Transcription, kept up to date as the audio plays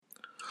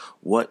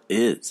What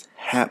is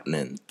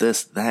happening?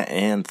 This, that,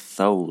 and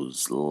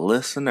those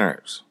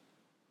listeners.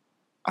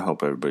 I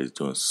hope everybody's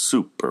doing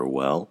super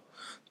well.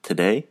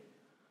 Today,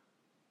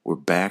 we're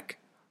back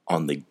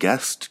on the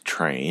guest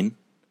train.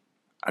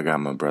 I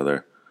got my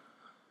brother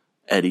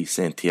Eddie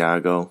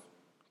Santiago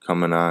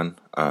coming on.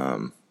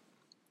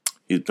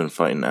 He's been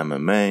fighting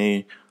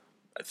MMA,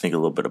 I think a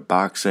little bit of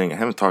boxing. I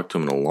haven't talked to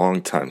him in a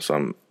long time, so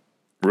I'm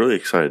really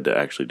excited to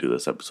actually do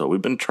this episode.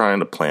 We've been trying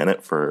to plan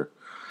it for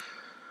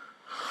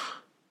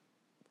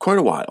quite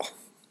a while.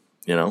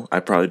 You know, I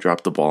probably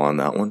dropped the ball on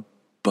that one.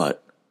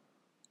 But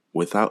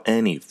without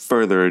any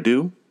further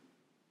ado,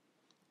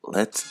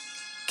 let's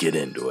get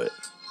into it.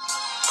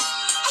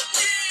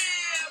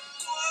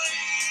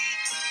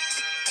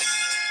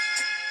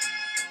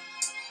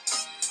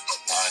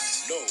 I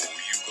know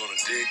you're gonna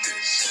dig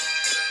this.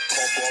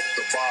 Pump up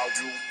the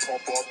volume,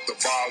 pump up the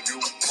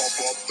volume, pump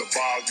up the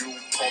volume,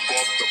 pump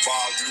up the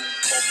volume,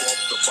 pump up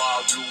the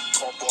volume,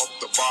 pump up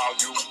the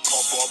volume,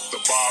 pump up the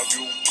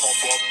volume,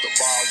 pump up the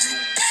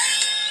volume.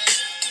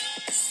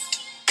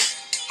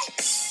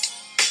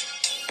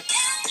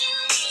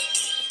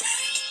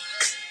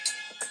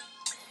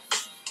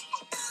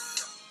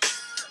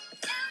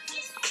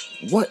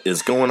 What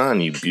is going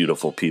on, you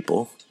beautiful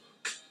people?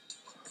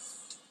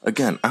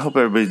 Again, I hope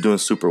everybody's doing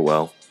super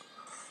well.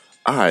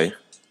 I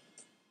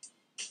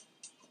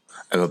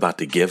am about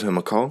to give him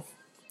a call,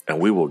 and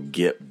we will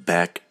get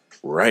back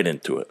right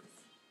into it.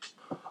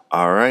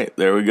 All right,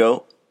 there we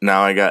go.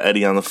 Now I got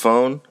Eddie on the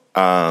phone.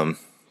 So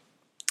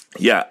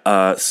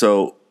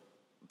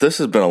this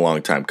has been a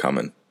long time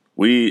coming.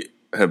 We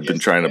have been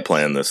trying to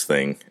plan this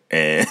thing,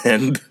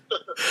 and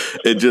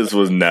it just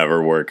was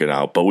never working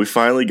out. But we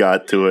finally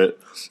got to it.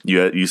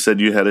 You said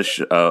you had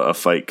a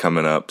fight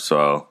coming up,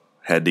 so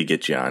had to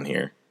get you on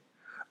here.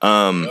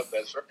 Yep,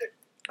 that's right.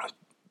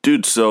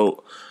 Dude,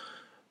 so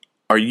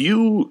are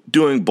you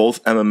doing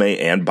both MMA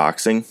and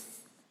boxing?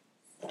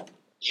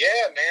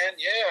 Yeah, man.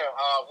 Yeah.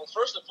 Well,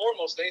 first and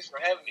foremost, thanks for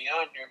having me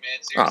on here, man.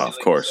 Seriously, Of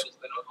course. It's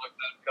been a long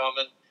time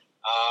coming.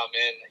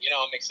 And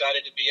I'm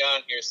excited to be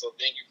on here, so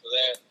thank you for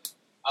that.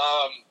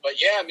 But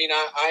yeah, I mean,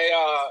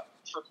 I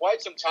for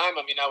quite some time,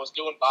 I was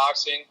doing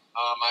boxing.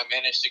 I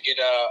managed to get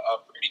a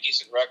pretty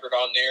decent record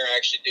on there. I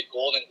actually did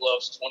Golden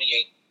Gloves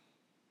 28.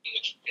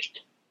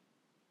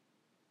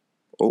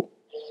 Oh.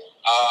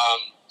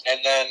 And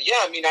then,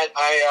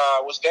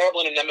 I was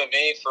dabbling in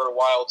MMA for a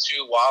while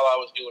too, while I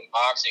was doing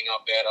boxing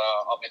up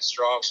at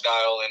Strong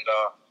Style, and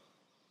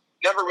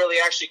never really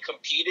actually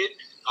competed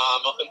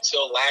up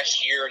until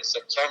last year in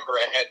September.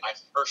 I had my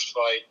first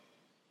fight,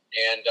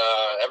 and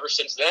ever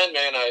since then,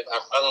 man, I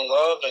fell in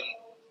love and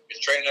been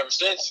training ever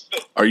since.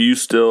 Are you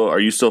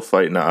still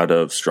fighting out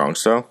of Strong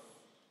Style?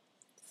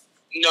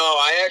 No,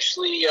 I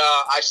actually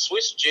I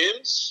switched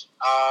gyms.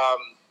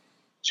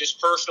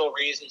 Just personal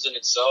reasons in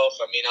itself.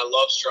 I mean, I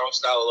love Strong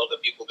Style. I love the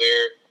people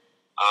there.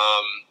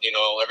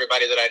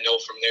 Everybody that I know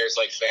from there is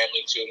like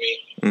family to me.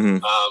 Mm-hmm.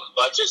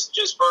 But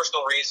just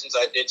personal reasons,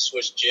 I did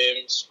switch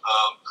gyms.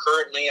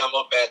 Currently, I'm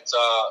up at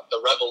the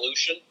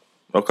Revolution.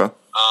 Okay.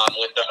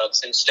 With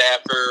Tim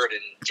Stafford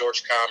and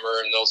George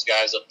Comer and those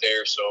guys up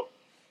there. So,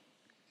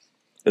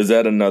 is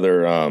that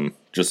another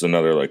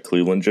like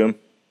Cleveland gym?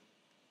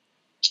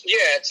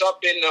 yeah, it's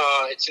up in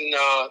it's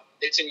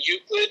in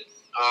Euclid.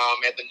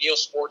 At the Neil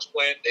Sports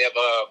Plant, they have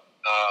a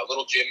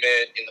little gym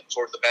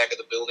towards the back of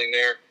the building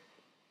there.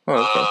 Oh,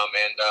 okay.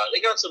 And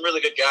they got some really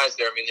good guys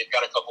there. I mean, they've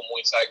got a couple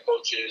Muay Thai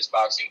coaches,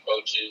 boxing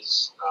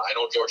coaches. I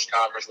know George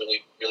Comer's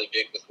really, really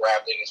big with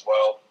grappling as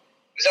well.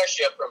 He was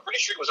actually, I'm pretty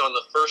sure he was on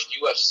the first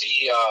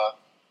UFC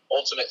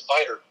Ultimate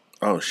Fighter.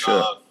 Oh, shit.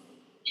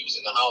 He was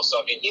in the house.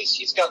 So, I mean,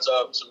 he's got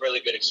some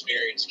really good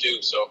experience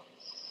too. So,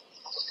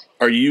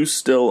 Are you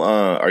still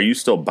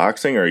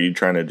boxing, or are you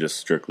trying to just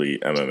strictly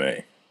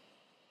MMA?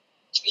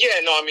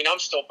 yeah, no, I mean, I'm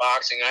still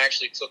boxing. I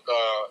actually took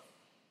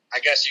I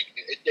guess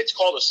it's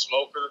called a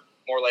smoker,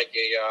 more like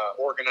a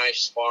organized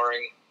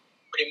sparring.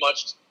 Pretty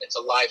much, it's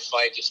a live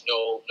fight, just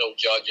no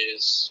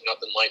judges,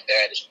 nothing like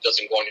that. It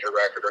doesn't go on your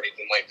record or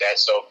anything like that.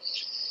 So,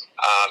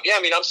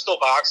 I'm still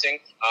boxing.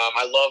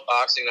 I love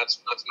boxing.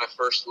 That's my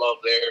first love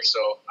there.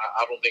 So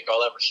I don't think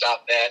I'll ever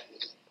stop that.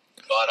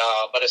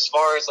 But as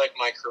far as like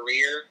my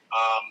career,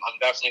 I'm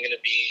definitely going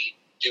to be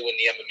doing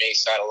the MMA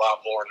side a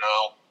lot more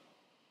now.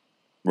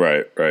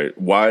 Right.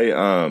 Why?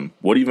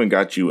 What even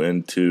got you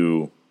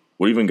into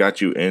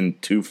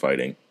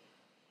fighting?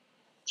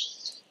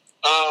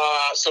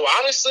 So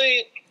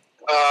honestly,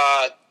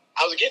 I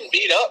was getting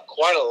beat up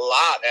quite a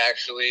lot,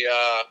 actually.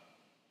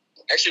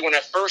 Actually, when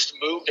I first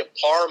moved to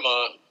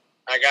Parma,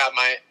 I got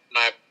I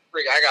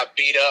got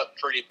beat up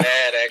pretty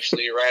bad,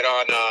 actually, right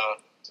on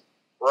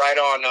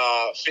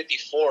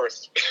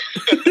 54th,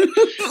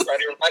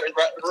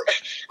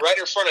 right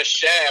in front of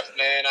Shaft,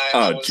 man.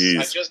 I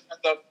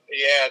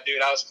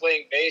was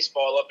playing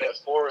baseball up at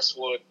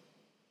Forestwood,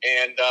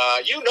 and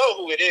you know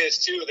who it is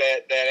too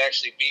that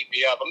actually beat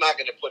me up. I'm not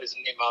going to put his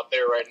name out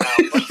there right now.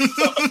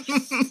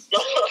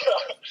 But,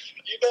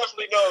 you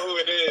definitely know who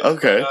it is.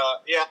 Okay.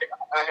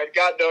 I had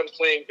got done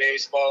playing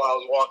baseball. I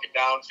was walking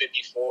down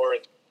 54,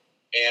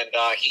 and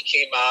he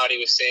came out. He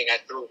was saying I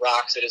threw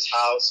rocks at his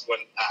house when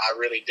I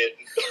really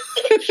didn't.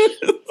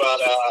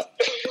 But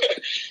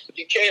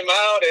he came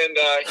out and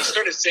he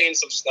started saying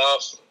some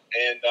stuff.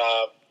 And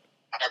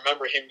I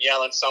remember him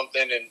yelling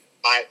something. And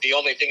the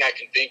only thing I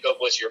can think of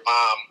was your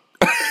mom.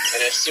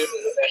 And as soon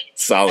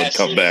as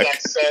comeback.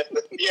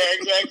 Yeah,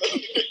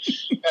 exactly.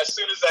 As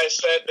soon as I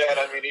said that,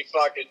 I mean, he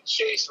fucking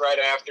chased right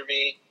after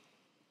me.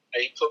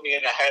 He put me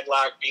in a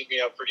headlock, beat me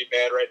up pretty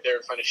bad right there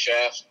in front of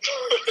Shaft.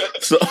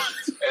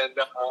 And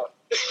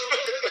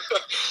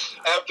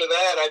after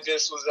that, I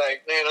just was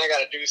like, man, I got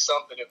to do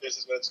something if this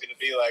is what it's going to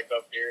be like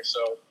up here.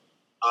 So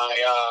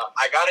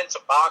I got into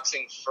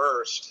boxing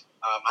first.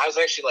 I was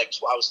actually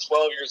I was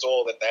 12 years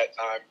old at that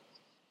time.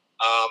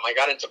 I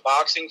got into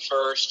boxing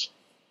first.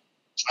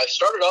 I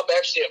started up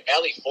actually at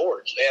Valley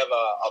Forge. They have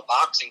a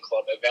boxing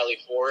club at Valley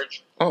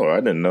Forge. Oh, I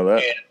didn't know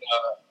that. And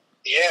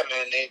yeah,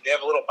 man, they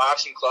have a little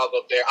boxing club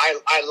up there.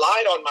 I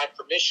lied on my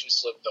permission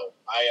slip though.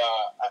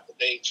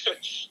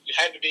 You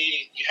had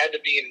to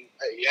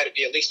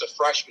be at least a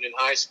freshman in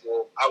high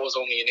school. I was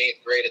only in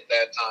 8th grade at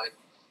that time,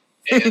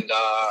 and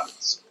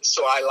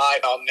so I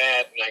lied on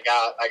that, and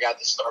I got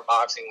to start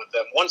boxing with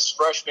them. Once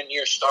freshman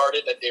year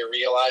started, that they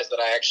realized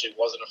that I actually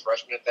wasn't a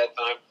freshman at that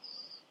time.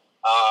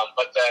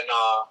 But then,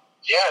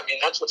 yeah, I mean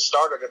that's what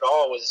started it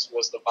all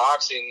was the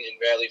boxing in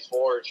Valley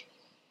Forge.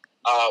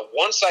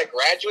 Once I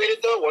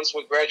graduated, though, once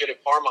we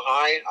graduated Parma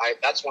High,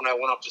 that's when I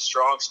went up to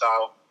Strong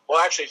Style. Well,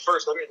 actually,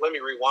 first, let me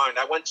rewind.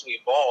 I went to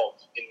Evolve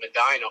in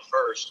Medina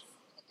first.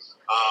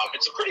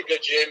 It's a pretty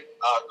good gym.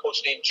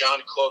 Coach named John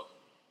Cook.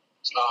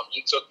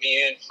 He took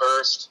me in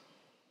first.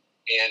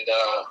 And,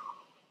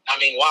 I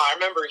mean, wow, I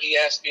remember he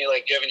asked me,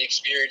 like, do you have any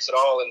experience at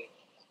all? And,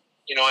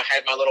 you know, I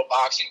had my little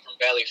boxing from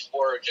Valley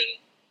Forge, and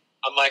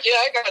I'm like, yeah,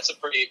 I got some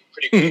pretty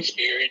good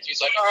experience. He's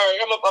like, all right,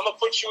 I'm gonna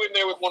put you in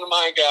there with one of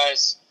my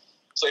guys.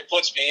 So he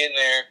puts me in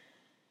there,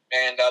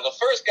 and the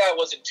first guy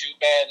wasn't too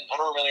bad. I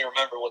don't really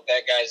remember what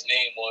that guy's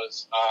name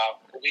was.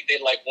 We did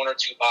like 1 or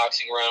 2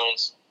 boxing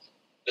rounds.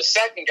 The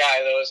second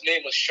guy, though, his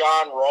name was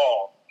Sean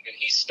Rawl, and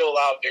he's still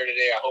out there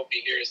today. I hope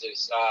he hears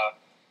this.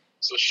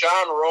 So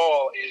Sean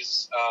Rawl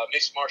is a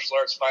mixed martial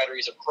arts fighter.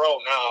 He's a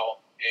pro now,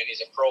 and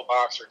he's a pro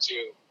boxer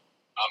too.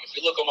 If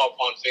you look him up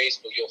on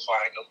Facebook, you'll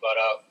find him. But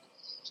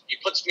he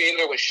puts me in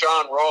there with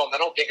Sean Rawl, and I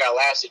don't think I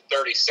lasted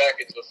 30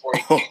 seconds before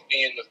he kicked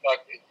me in the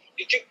fucking...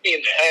 He kicked me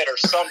in the head or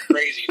some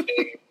crazy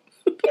thing.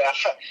 But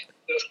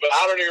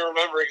I don't even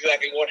remember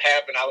exactly what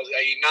happened.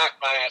 He knocked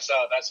my ass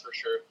out, that's for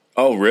sure.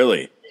 Oh,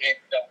 really? And,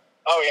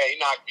 oh yeah, he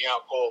knocked me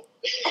out cold.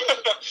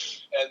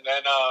 And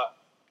then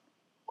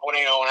when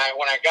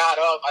I got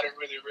up, I didn't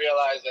really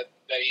realize that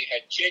he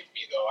had kicked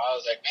me though. I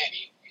was like, man,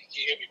 he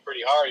hit me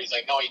pretty hard. He's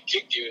like, no, he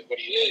kicked you is what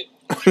he did.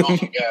 Oh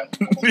my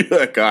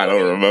god. God, I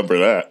don't remember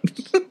that.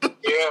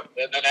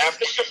 Yeah, and then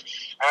after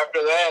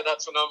that,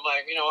 that's when I'm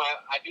like, you know,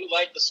 I do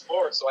like the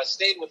sport, so I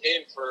stayed with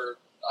him for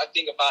I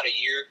think about a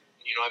year.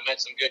 You know, I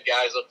met some good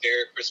guys up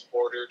there: Chris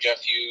Porter,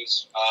 Jeff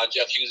Hughes.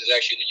 Jeff Hughes is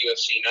actually in the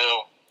UFC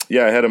now.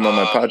 Yeah, I had him on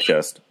my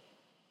podcast.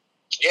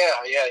 Yeah.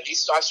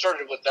 I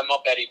started with them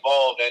up at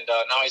Evolve, and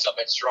now he's up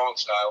at Strong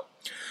Style.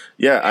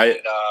 Yeah,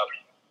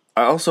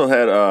 I also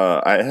had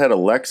I had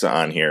Alexa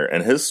on here,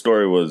 and his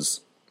story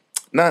was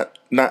not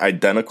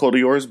identical to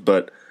yours,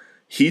 but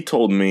he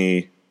told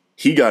me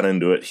he got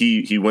into it.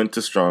 He went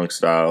to Strong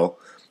Style,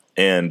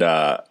 and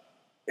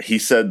he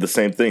said the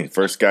same thing.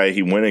 First guy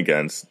he went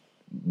against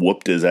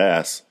whooped his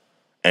ass,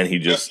 and he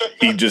just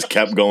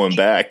kept going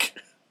back.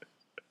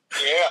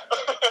 Yeah.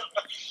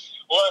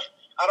 Well,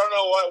 I don't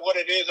know what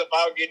it is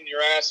about getting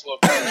your ass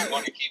whooped. You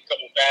want to keep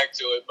coming back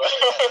to it, but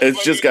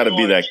it's just got to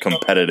be that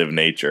competitive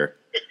nature.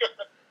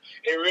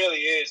 It really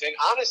is. And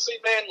honestly,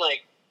 man,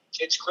 like,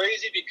 it's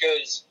crazy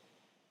because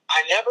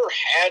I never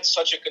had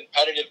such a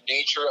competitive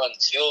nature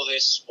until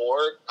this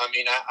sport. I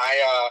mean,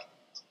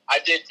 I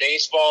did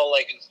baseball,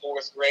 like, in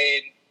 4th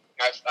grade.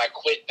 I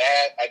quit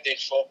that. I did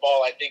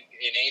football, I think,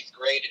 in 8th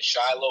grade in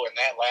Shiloh, and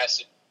that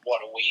lasted,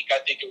 a week, I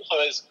think it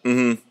was.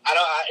 Mm-hmm.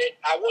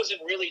 I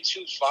wasn't really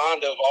too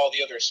fond of all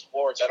the other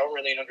sports. I don't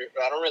really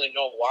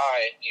know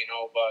why, you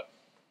know, but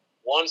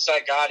once I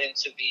got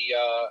into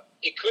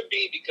it could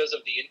be because of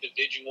the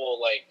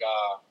individual, like,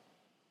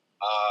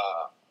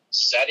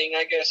 setting,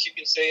 I guess you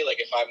can say.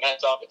 Like, if I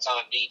mess up, it's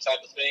on me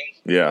type of thing.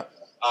 Yeah.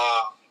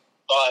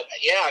 But,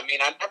 yeah, I mean,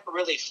 I never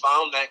really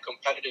found that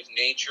competitive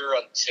nature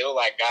until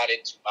I got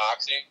into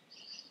boxing.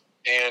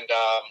 And,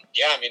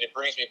 yeah, I mean, it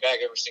brings me back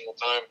every single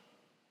time.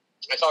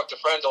 I talk to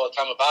friends all the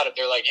time about it.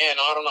 They're like, yeah,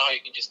 no, I don't know how you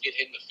can just get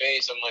hit in the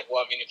face. I'm like,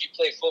 well, I mean, if you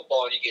play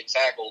football and you get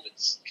tackled,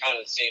 it's kind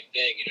of the same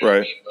thing, you know what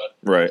I mean? But,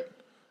 right.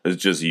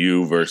 It's just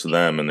you versus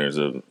them, and there's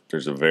a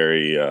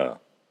very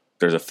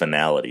there's a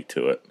finality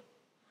to it.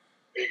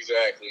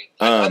 Exactly.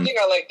 I think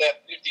I like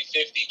that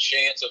 50-50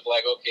 chance of,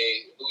 like,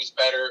 okay, who's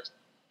better?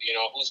 You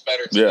know, who's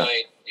better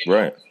tonight? Yeah, you know,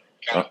 right.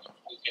 Kind of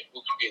who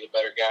can be the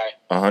better guy?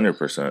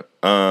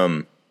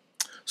 100%.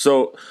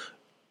 So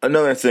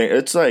another thing,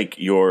 it's like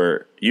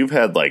you've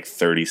had like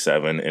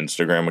 37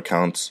 Instagram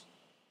accounts.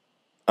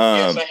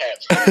 Yes, I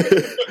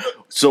have.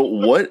 So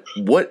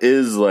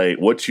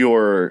what's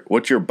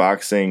your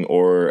boxing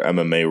or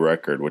MMA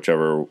record,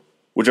 whichever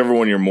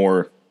one you're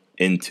more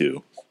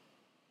into?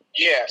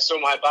 Yeah, so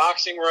my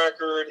boxing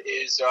record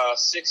is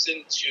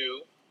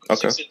 6-2.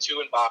 Okay.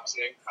 6-2 in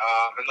boxing.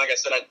 And like I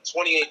said, in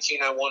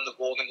 2018 I won the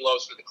Golden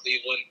Gloves for the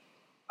Cleveland,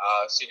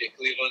 city of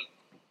Cleveland.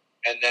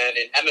 And then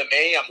in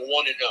MMA, I'm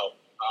 1-0.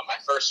 My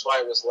first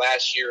fight was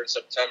last year in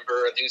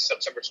September. I think it's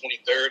September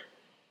 23rd.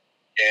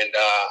 And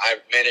I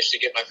managed to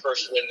get my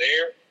first win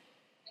there.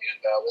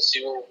 And we'll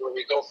see where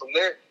we go from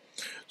there.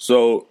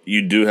 So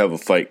you do have a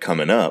fight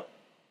coming up.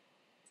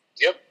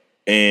 Yep.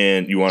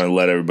 And you want to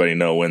let everybody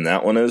know when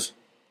that one is?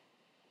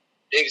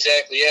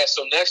 Exactly, yeah.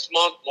 So next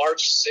month,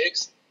 March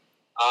 6th,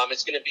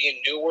 it's going to be in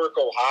Newark,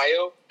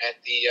 Ohio, at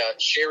the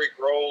Cherry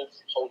Grove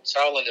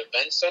Hotel and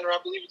Event Center, I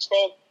believe it's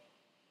called.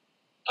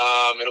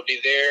 It'll be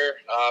there.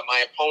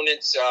 My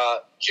opponent's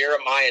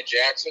Jeremiah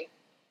Jackson.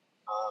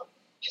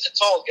 He's a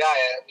tall guy.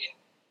 I mean,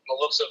 the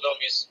looks of him,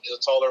 he's a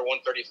taller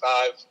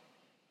 135,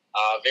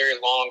 very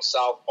long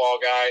southpaw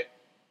guy.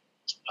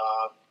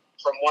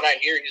 From what I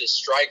hear, he's a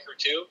striker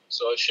too,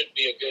 so it should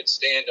be a good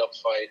stand-up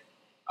fight,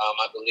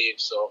 I believe.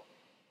 So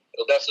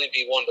it'll definitely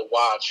be one to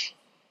watch.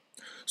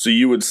 So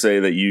you would say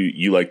that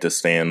you like to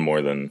stand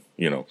more than,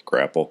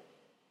 grapple?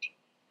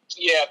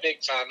 Yeah,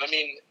 big time. I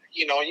mean,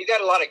 you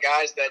got a lot of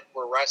guys that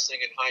were wrestling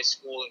in high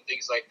school and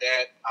things like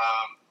that.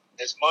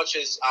 As much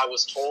as I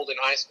was told in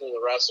high school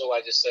to wrestle,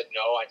 I just said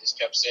no. I just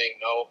kept saying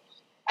no.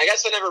 I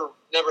guess I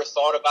never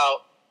thought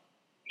about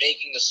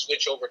making the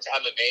switch over to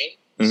MMA.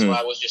 Mm-hmm. So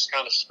I was just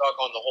kind of stuck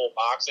on the whole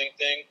boxing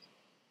thing.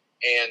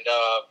 And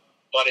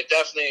but it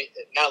definitely,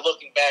 now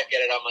looking back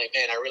at it, I'm like,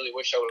 man, I really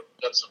wish I would have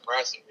done some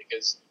wrestling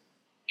because,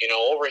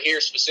 over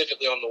here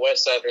specifically on the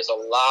west side, there's a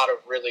lot of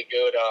really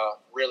good,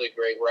 really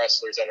great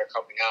wrestlers that are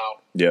coming out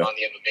on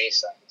the MMA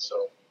side.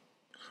 So,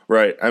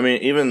 right. I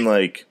mean, even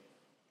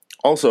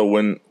also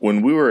when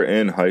we were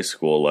in high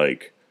school,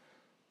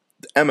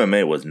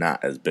 MMA was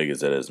not as big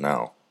as it is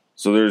now.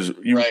 So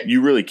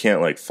you really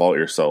can't fault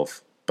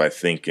yourself by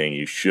thinking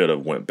you should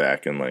have went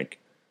back and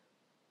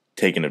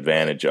taken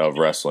advantage of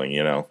wrestling,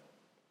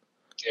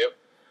 Yep.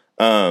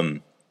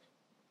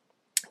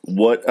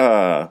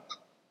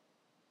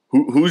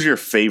 Who's your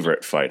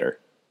favorite fighter?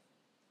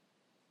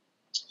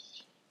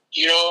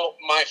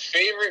 My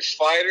favorite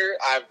fighter,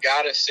 I've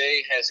got to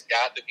say, has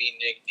got to be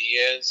Nick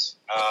Diaz.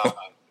 I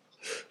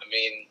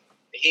mean,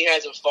 he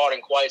hasn't fought in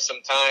quite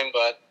some time,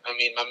 but I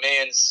mean, my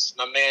man's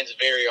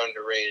very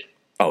underrated.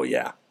 Oh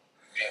yeah.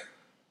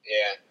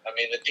 Yeah. I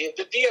mean,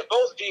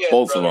 both Diaz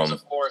both brothers, of them,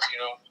 of course.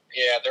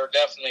 Yeah, they're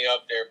definitely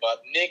up there.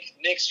 But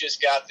Nick's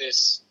just got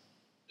this.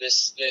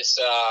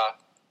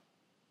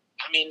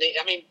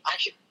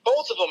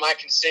 Both of them, I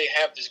can say,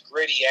 have this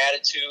gritty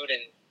attitude,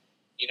 and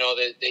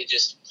they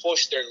just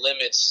push their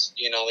limits.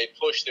 They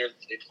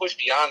push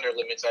beyond their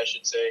limits, I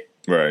should say.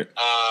 Right.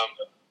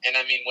 And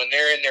I mean, when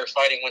they're in there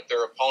fighting with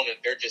their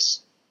opponent, they're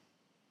just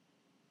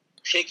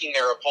picking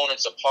their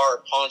opponents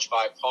apart, punch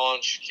by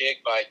punch,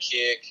 kick by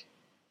kick.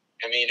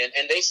 I mean,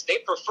 and they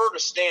prefer to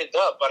stand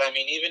up, but I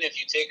mean, even if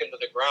you take them to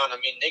the ground, I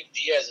mean, Nick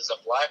Diaz is a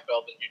black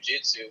belt in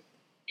jiu-jitsu.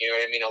 You know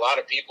what I mean? A lot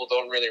of people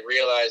don't really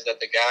realize that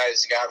the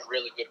guy's got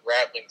really good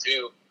grappling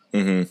too.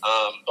 Mm-hmm.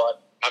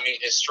 But I mean,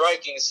 his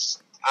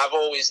striking's. I've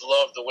always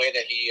loved the way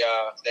that he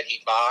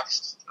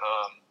boxed,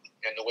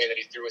 and the way that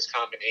he threw his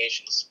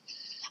combinations.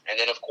 And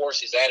then, of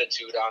course, his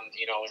attitude on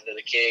into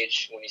the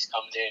cage when he's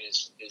coming in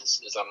is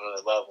on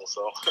another level.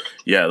 So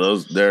yeah,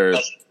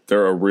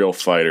 they're a real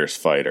fighter's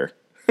fighter.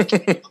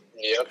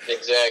 Yep,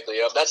 exactly.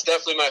 Yep. That's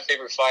definitely my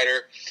favorite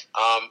fighter.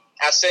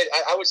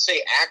 I would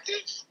say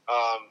active.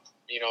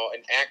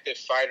 An active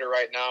fighter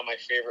right now, my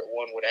favorite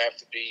one would have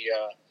to be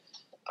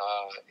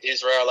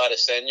Israel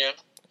Adesanya.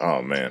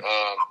 Oh man.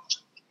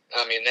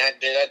 I mean that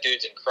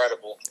dude's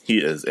incredible. He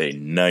is a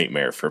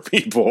nightmare for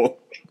people.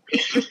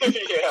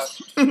 Yeah,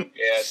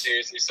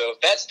 seriously. So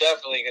that's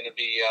definitely going to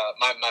be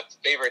my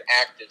favorite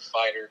active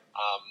fighter.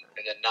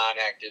 And then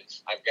non-active,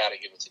 I've got to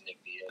give it to Nick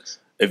Diaz.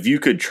 If you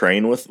could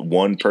train with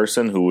one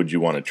person, who would you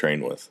want to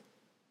train with?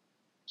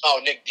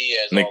 Oh, Nick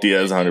Diaz. Nick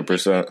Diaz,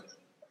 100%.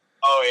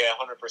 Oh yeah,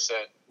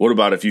 100%. What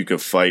about if you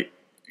could fight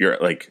your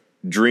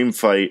dream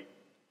fight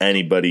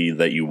anybody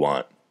that you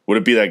want? Would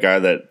it be that guy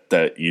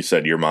that you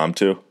said your mom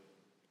to?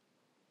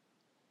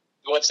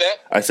 What's that?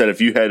 I said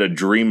if you had a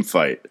dream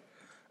fight,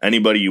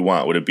 anybody you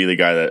want, would it be the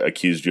guy that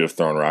accused you of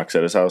throwing rocks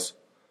at his house?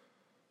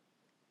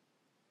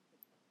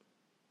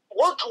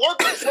 We're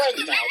good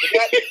friends now.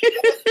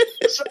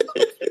 So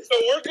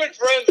we're good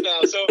friends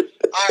now. So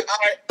I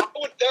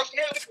would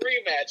definitely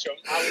rematch him.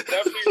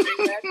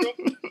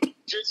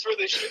 Just for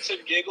the shits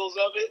and giggles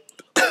of it.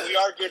 But we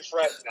are good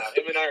friends now.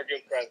 Him and I are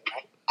good friends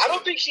now. I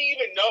don't think he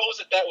even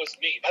knows that was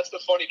me. That's the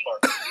funny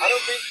part. I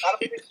don't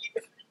think he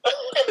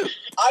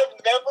I've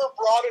never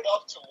brought it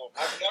up to him.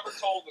 I've never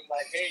told him,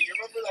 hey, you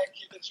remember that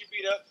kid that you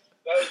beat up?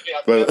 That was me.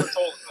 I've never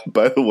told him that.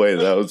 By the way,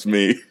 that was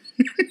me.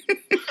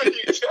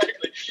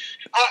 Exactly.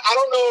 I I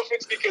don't know if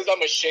it's because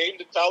I'm ashamed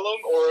to tell him,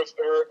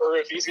 or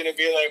if he's gonna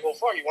be like, well,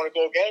 fuck, you want to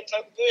go again,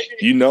 type of thing.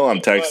 You know, I'm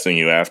texting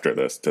you after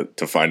this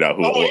to find out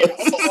who it was.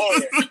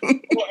 Yeah.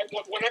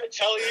 When I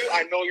tell you,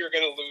 I know you're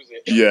gonna lose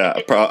it. Yeah,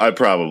 I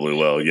probably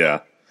will.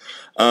 Yeah.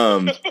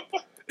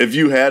 If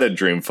you had a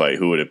dream fight,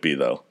 who would it be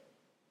though?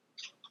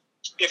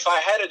 If I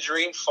had a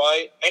dream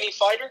fight, any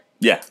fighter?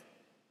 Yeah.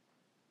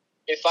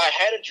 If I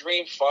had a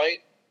dream fight,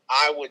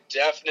 I would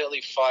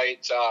definitely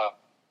fight.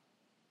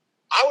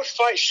 I would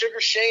fight Sugar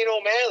Shane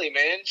O'Malley,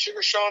 man.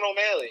 Sugar Sean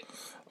O'Malley.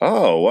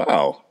 Oh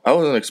wow, I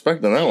wasn't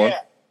expecting that one.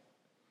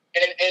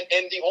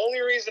 And the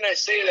only reason I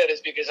say that is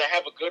because I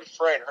have a good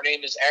friend. Her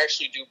name is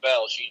Ashley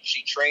Dubell.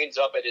 She trains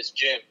up at his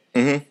gym,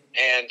 and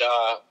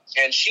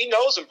she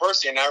knows him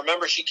personally. And I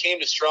remember she came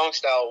to Strong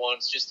Style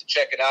once just to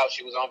check it out.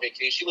 She was on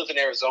vacation. She lives in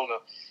Arizona,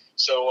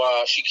 so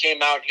she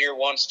came out here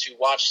once to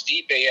watch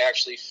Stipe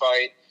actually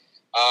fight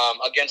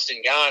against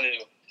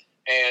Ngannou.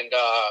 And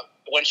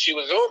when she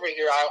was over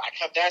here, I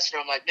kept asking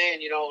her, I'm like, man,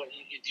 do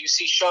you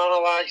see Sean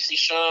a lot? You see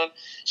Sean?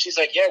 She's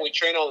like, yeah, we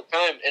train all the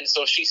time. And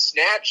so she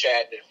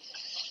Snapchatted him.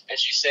 And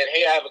she said,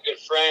 hey, I have a good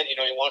friend. He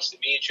wants to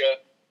meet you.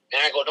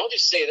 And I go, don't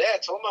just say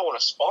that. Tell him I want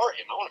to spar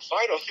him. I want to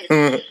fight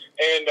him.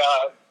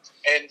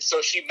 And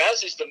so she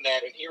messaged him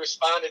that. And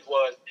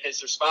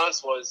his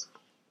response was,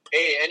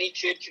 hey, any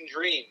kid can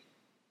dream.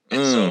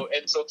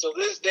 And so to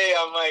this day,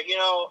 I'm like, it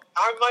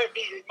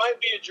might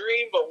be a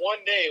dream, but one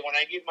day when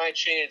I get my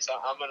chance,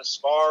 I'm going to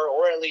spar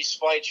or at least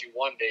fight you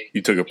one day.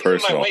 You took it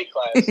personal. In my weight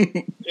class.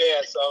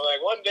 Yeah, so I'm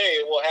like, one day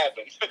it will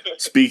happen.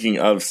 Speaking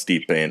of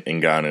Stipe and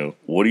Ngannou,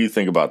 what do you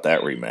think about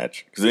that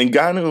rematch? Because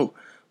Ngannou,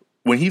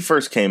 when he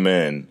first came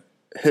in,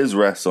 his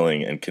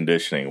wrestling and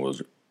conditioning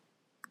was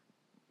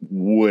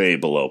way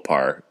below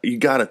par. You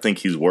got to think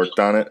he's worked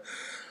on it.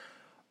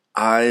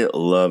 I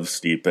love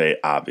Stipe,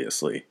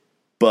 obviously.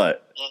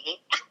 But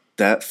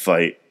that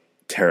fight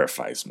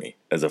terrifies me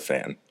as a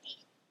fan.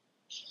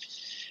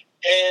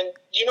 And,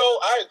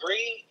 I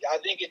agree. I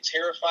think it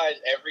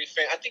terrifies every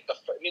fan. I think the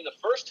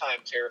first time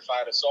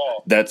terrified us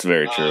all. That's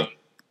very true.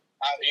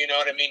 You know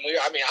what I mean?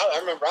 I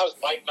remember I was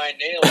biting my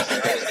nails.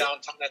 I was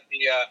downtown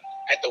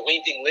at the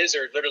Winking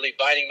Lizard, literally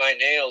biting my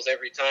nails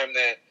every time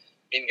that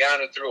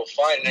Ngannou threw a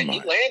fight. And then he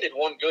landed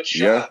one good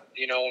shot.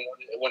 Yeah.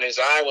 When his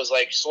eye was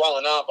like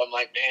swelling up, I'm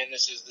like, man,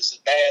 this is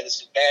bad.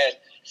 This is bad.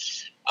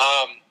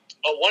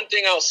 But one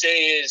thing I'll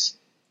say is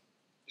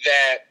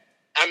that,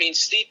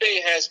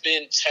 Stipe has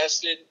been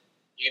tested,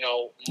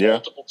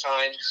 multiple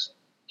times.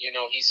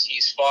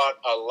 He's fought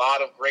a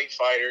lot of great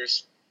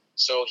fighters,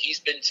 so he's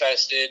been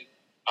tested.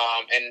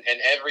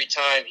 And every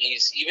time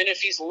even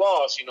if he's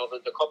lost,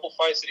 the couple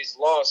fights that he's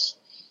lost,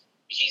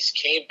 he's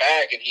came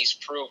back and he's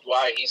proved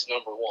why he's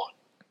number one.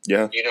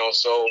 Yeah.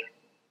 So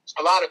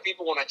a lot of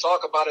people, when I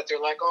talk about it, they're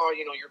like, oh,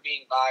 you're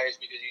being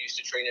biased because you used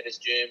to train at his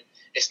gym.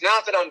 It's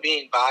not that I'm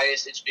being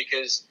biased. It's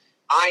because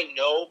I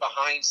know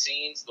behind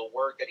scenes the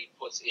work that he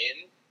puts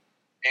in.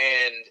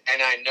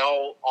 And I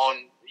know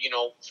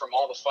from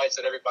all the fights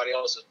that everybody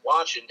else is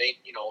watching,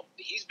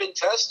 he's been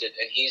tested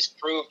and he's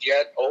proved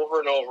yet over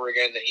and over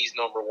again that he's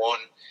number one.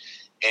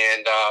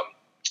 And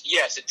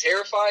yes, it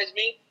terrifies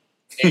me.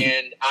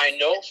 And I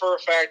know for a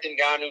fact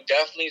Ngannou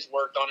definitely has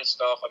worked on his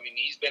stuff.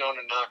 He's been on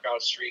a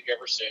knockout streak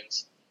ever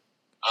since.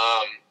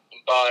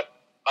 But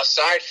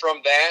aside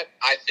from that,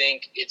 I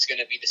think it's going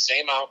to be the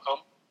same outcome.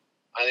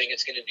 I think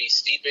it's going to be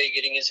Stipe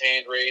getting his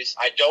hand raised.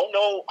 I don't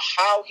know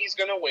how he's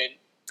going to win.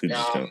 He's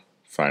just going to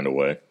find a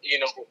way.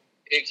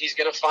 He's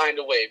going to find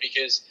a way,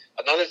 because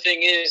another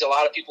thing is a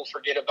lot of people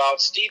forget about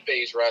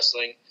Stipe's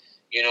wrestling,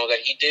 that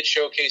he did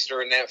showcase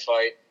during that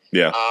fight.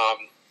 Yeah.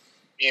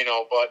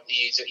 But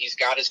he's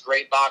got his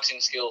great boxing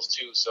skills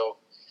too. So,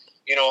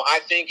 I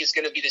think it's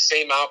going to be the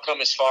same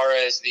outcome as far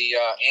as the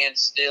and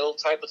still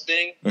type of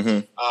thing.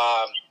 Mm-hmm.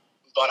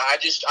 But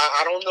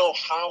I don't know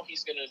how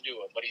he's going to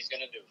do it, but he's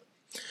going to do it.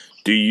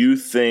 Do you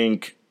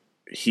think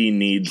he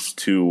needs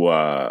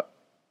to?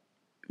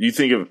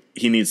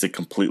 He needs to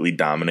completely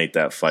dominate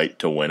that fight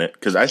to win it?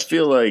 Because I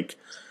feel like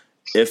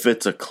if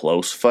it's a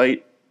close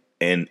fight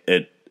and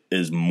it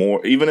is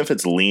more, even if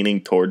it's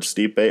leaning towards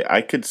Stipe,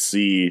 I could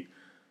see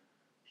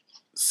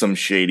some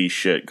shady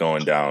shit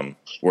going down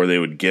where they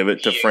would give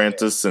it to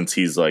Francis since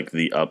he's like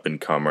the up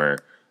and comer,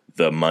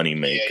 the money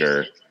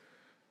maker.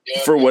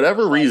 For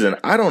whatever reason,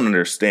 I don't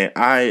understand.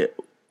 I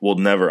will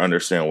never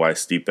understand why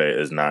Stipe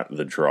is not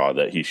the draw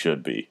that he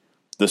should be.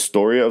 The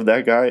story of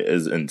that guy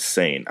is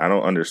insane. I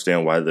don't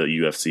understand why the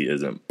UFC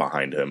isn't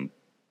behind him,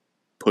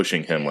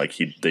 pushing him like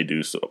they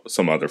do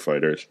some other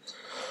fighters.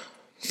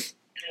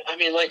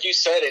 Like you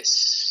said,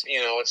 it's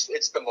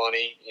the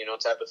money,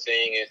 type of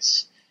thing.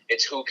 It's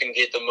who can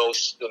get the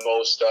most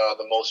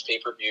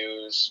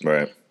pay-per-views,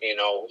 right?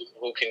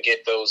 Who can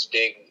get those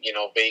big,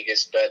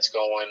 Vegas bets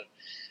going.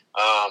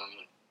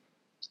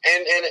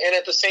 And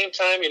at the same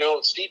time,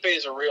 Stipe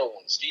is a real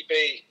one.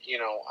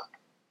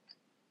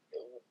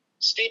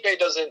 Stipe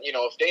doesn't,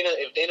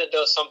 if Dana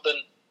does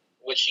something,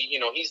 which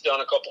he's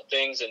done a couple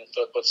things,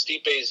 but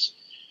Stipe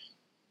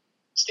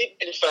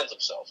defends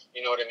himself.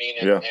 You know what I mean?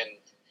 And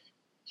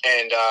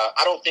And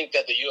I don't think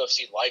that the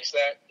UFC likes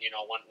that.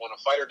 When a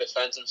fighter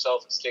defends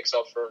himself and sticks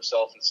up for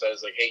himself and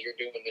says like, "Hey, you're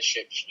doing this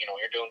shit.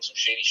 You're doing some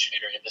shady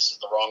shit, or this is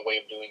the wrong way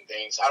of doing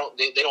things."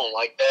 They don't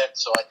like that.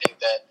 So I think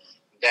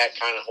that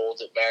kind of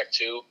holds it back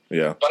too.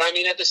 Yeah. But I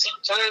mean, at the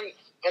same time,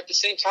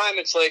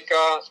 it's like,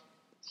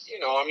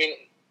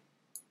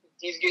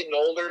 he's getting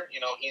older.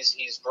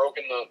 He's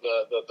broken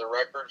the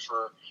record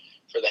for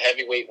the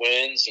heavyweight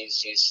wins.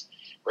 He's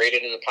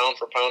rated in the pound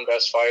for pound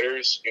best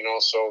fighters.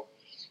 So.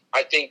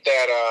 I think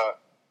that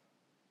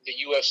the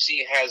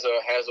UFC has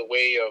a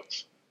way of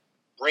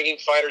bringing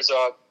fighters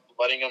up,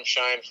 letting them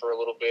shine for a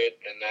little bit,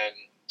 and then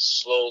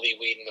slowly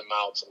weeding them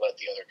out to let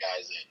the other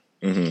guys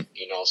in.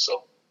 Mm-hmm.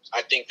 So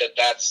I think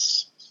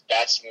that's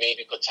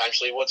maybe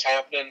potentially what's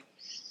happening.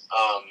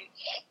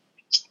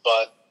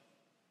 But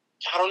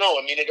I don't know.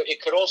 I mean,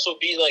 it could also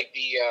be like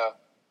the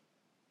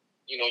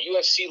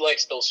UFC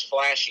likes those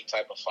flashy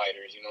type of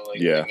fighters. Like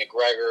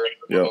McGregor,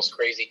 those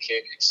crazy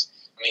kicks.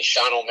 I mean,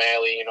 Sean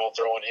O'Malley,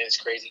 throwing his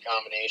crazy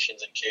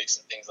combinations and kicks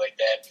and things like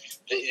that.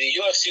 The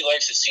UFC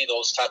likes to see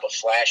those type of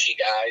flashy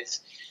guys.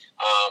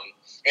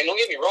 And don't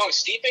get me wrong,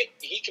 Stipe,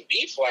 he can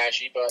be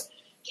flashy, but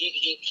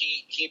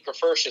he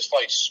prefers his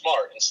fight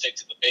smart and stick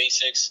to the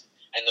basics.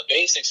 And the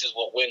basics is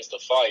what wins the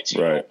fights,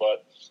 right.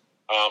 But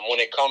when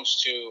it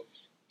comes to,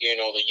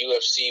 the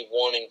UFC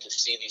wanting to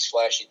see these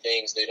flashy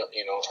things, they don't,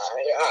 I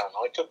don't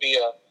know. It could be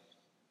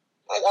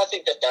I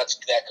think that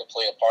could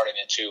play a part in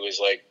it too,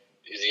 is like,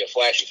 is he a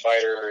flashy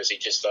fighter, or is he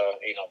just a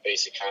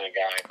basic kind of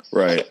guy?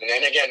 Right. And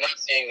then again,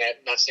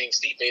 not saying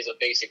Stipe is a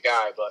basic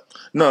guy, but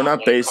no,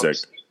 not basic.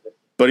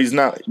 But he's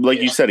not,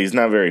 like you said, he's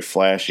not very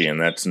flashy, and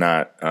that's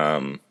not.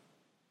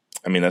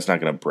 That's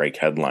not going to break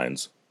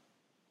headlines.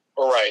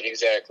 Right.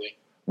 Exactly.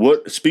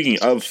 Speaking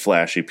of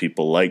flashy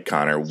people like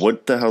Conor,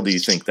 what the hell do you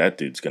think that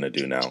dude's going to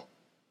do now?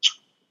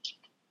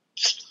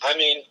 I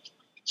mean,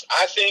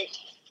 I think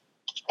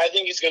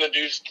he's going to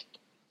do.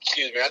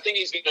 Excuse me. I think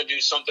he's going to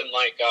do something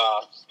like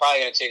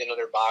probably going to take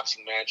another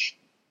boxing match,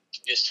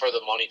 just for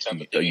the money type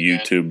of thing.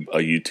 A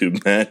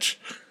YouTube match.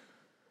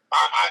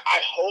 I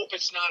hope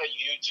it's not a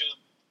YouTube.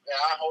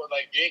 I hope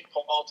like Jake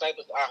Paul type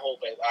of. I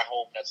hope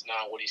that's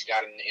not what he's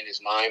got in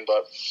his mind.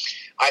 But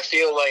I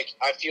feel like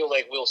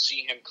we'll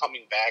see him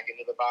coming back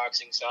into the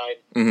boxing side.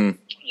 Mm-hmm.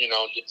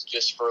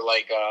 Just for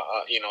like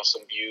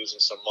some views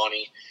and some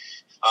money.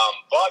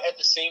 But at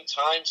the same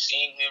time,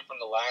 seeing him from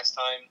the last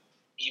time,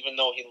 even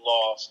though he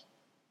lost.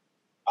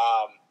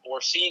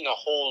 We're seeing a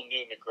whole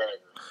new McGregor.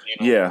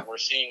 Yeah. We're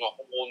seeing a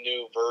whole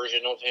new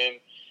version of him.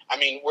 I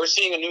mean, we're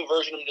seeing a new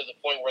version of him to the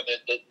point where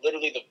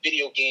literally the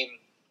video game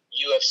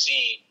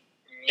UFC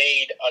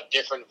made a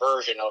different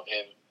version of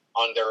him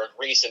on their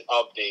recent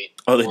update.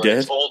 Oh, they did?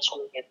 It's old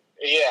school.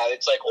 Yeah,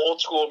 it's like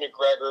old school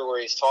McGregor where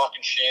he's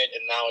talking shit,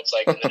 and now it's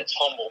like, and then it's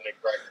humble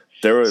McGregor.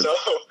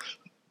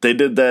 They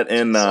did that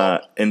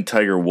in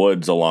Tiger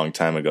Woods a long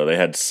time ago. They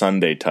had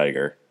Sunday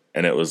Tiger.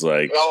 And it was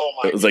like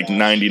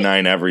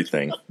 99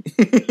 everything.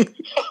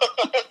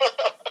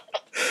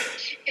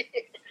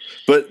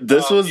 But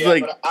this was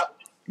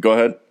go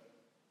ahead.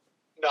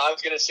 No, I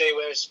was going to say,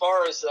 as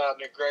far as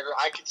McGregor,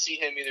 I could see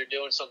him either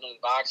doing something in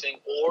boxing,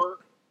 or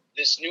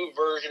this new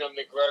version of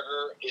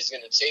McGregor is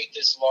going to take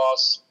this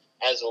loss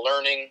as a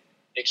learning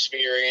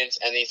experience,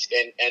 and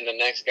the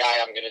next guy,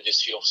 I'm going to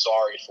just feel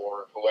sorry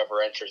for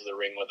whoever enters the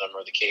ring with him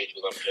or the cage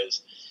with him,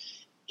 because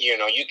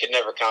you could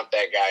never count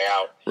that guy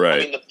out. Right. I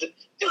mean,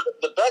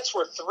 the bets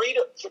were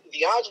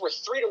the odds were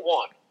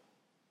 3-1,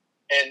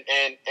 and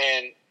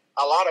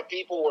a lot of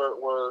people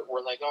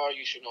were like, "Oh,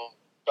 you should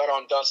bet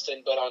on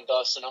Dustin."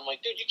 I'm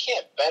like, dude, you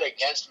can't bet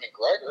against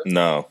McGregor.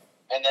 No.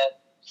 And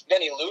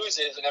then he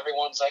loses, and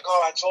everyone's like,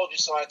 "Oh, I told you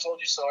so.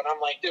 And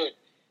I'm like, dude,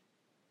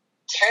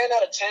 10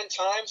 out of 10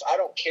 times, I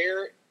don't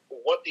care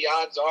what the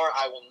odds are,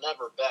 I will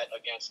never bet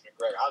against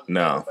McGregor. I'll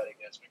never bet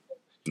against McGregor.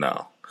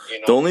 No.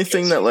 The only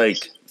thing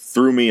that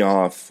threw me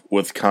off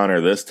with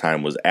Conor this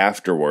time was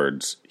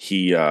afterwards.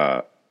 He,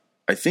 I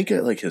think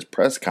at his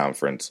press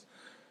conference,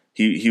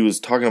 he was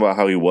talking about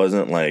how he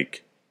wasn't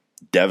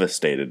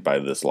devastated by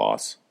this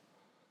loss.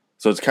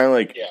 So it's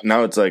kind of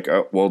now it's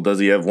well, does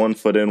he have 1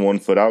 foot in, 1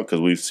 foot out? Because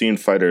we've seen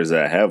fighters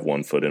that have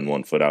 1 foot in,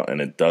 1 foot out, and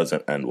it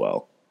doesn't end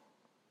well.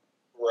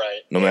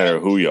 Right. No matter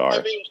who you are.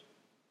 I mean,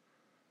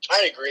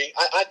 I agree.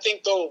 I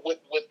think though with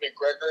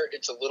McGregor,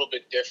 it's a little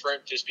bit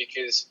different, just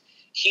because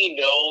he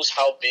knows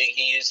how big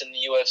he is in the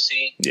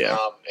UFC. Yeah.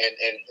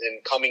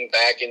 And coming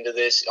back into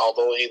this,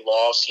 although he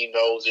lost, he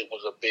knows it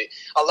was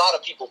a lot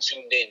of people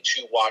tuned in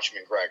to watch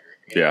McGregor.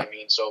 You know what I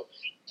mean? So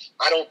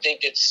I don't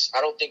think it's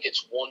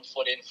 1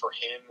 foot in for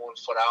him, 1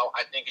 foot out.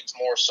 I think it's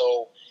more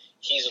so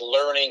he's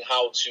learning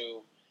how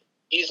to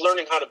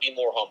be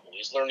more humble.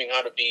 He's learning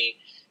how to be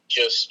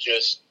just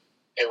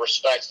a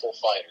respectful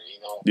fighter,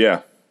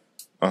 Yeah.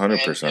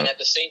 100%. And at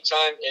the same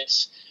time,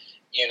 it's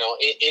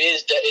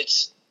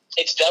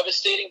it's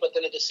devastating, but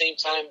then at the same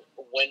time,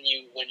 when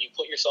you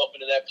put yourself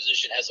into that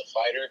position as a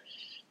fighter,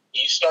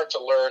 you start to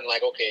learn,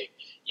 okay,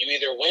 you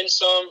either win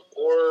some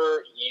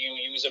or you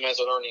use them as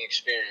a learning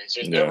experience.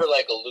 There's never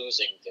a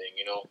losing thing,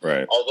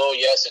 Right. Although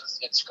yes,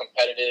 it's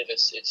competitive.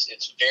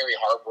 It's very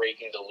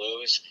heartbreaking to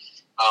lose.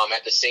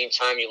 At the same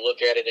time, you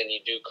look at it and you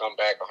do come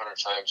back 100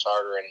 times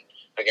harder. And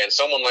again,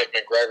 someone like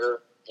McGregor,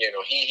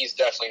 he's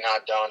definitely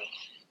not done.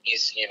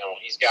 He's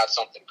got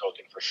something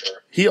cooking for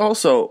sure. He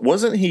also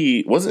wasn't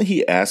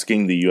he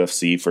asking the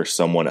UFC for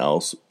someone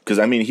else? Because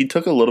I mean, he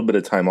took a little bit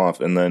of time off,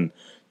 and then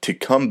to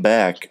come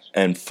back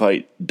and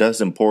fight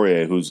Dustin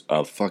Poirier, who's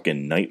a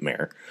fucking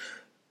nightmare.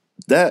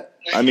 That,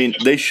 I mean,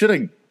 they should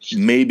have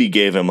maybe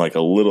gave him like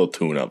a little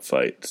tune-up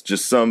fight. It's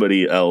just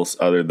somebody else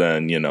other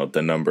than,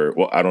 the number.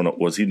 Well, I don't know.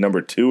 Was he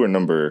number 2 or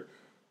number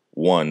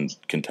 1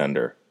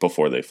 contender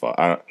before they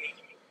fought?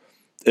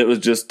 It was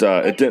just,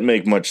 it didn't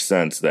make much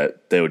sense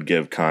that they would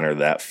give Conor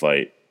that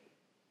fight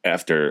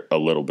after a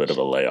little bit of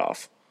a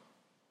layoff.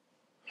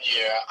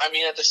 Yeah, I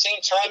mean, at the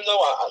same time, though,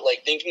 I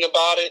like thinking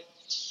about it.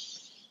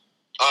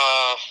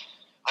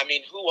 I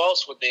mean, who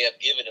else would they have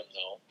given him,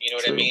 though? You know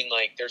what I mean?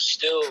 Like, there's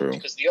still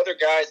because the other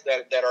guys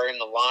that are in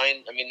the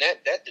line. I mean,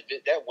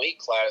 that weight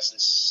class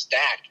is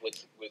stacked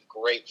with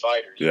great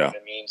fighters. You know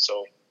what I mean?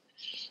 So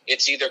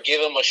it's either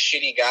give him a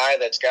shitty guy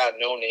that's got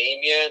no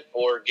name yet,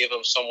 or give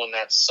him someone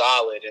that's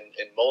solid,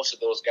 and most of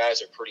those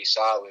guys are pretty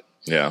solid.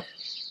 Yeah.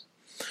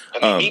 I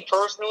mean, me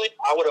personally,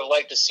 I would have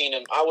liked to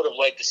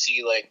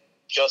see like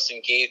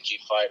Justin Gaethje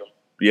fight him.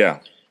 Yeah.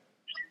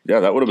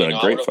 Yeah, that would have been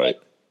a great fight.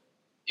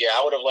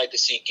 I would have liked to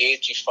see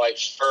Gaethje fight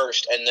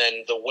first, and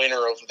then the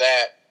winner of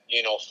that,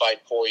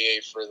 fight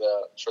Poirier for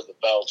the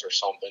belt or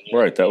something.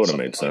 Right, that would have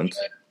made sense.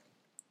 Like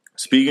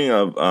Speaking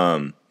of,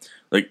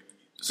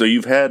 so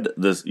you've had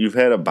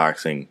a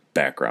boxing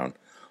background.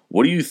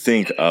 What do you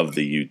think of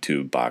the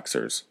YouTube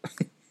boxers?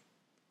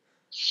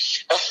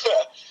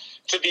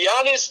 To be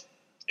honest,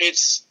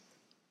 it's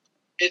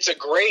a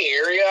gray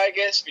area, I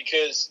guess,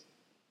 because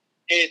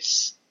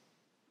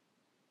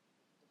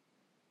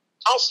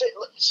I'll say,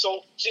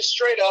 so just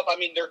straight up, I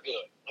mean, they're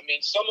good. I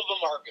mean, some of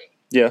them are good.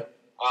 Yeah.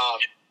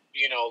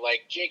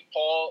 Like Jake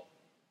Paul,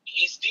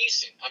 he's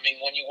decent. I mean,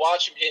 when you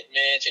watch him hit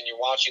mitts and you're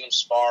watching him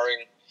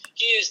sparring,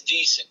 he is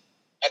decent.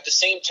 At the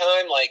same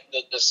time, like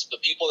the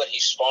people that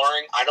he's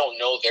sparring, I don't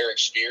know their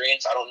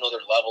experience. I don't know their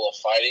level of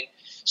fighting.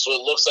 So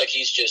it looks like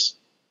he's just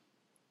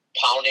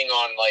pounding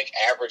on like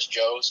average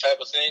Joes type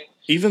of thing.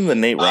 Even the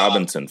Nate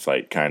Robinson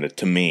fight, kind of,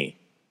 to me,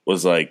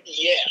 was like,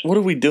 what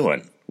are we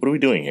doing? What are we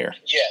doing here?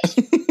 Yes.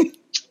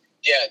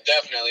 Yeah,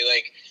 definitely.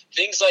 Like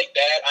things like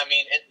that. I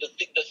mean, and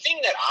the thing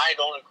that I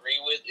don't agree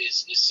with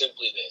is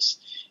simply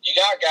this: you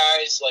got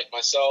guys like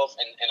myself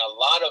and a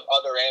lot of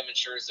other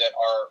amateurs that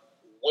are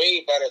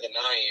way better than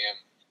I am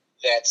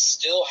that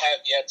still have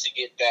yet to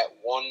get that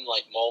one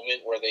like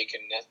moment where they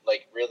can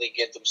like really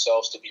get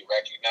themselves to be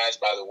recognized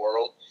by the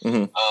world,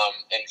 and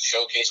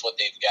showcase what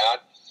they've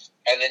got.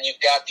 And then you've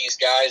got these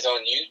guys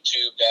on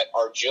YouTube that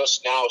are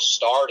just now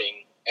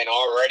starting and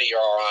already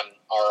are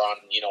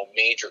on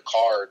major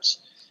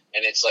cards.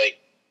 And it's like,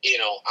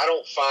 I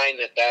don't find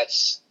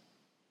that's,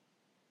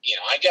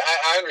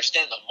 I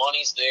understand the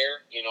money's there.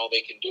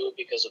 They can do it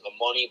because of the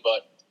money.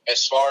 But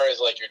as far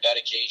as, like, your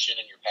dedication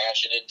and your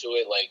passion into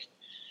it, like,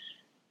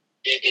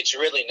 it's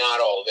really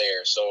not all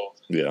there. So,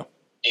 yeah,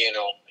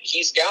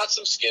 he's got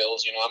some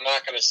skills. I'm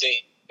not going to say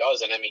he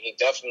doesn't. I mean, he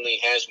definitely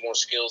has more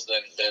skills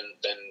than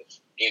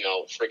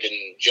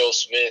freaking Joe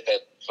Smith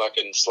at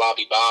fucking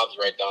Sloppy Bob's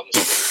right down the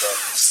street.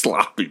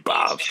 Sloppy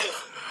Bob's.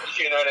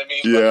 You know what I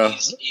mean? Yeah. But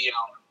he's,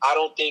 I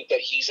don't think that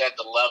he's at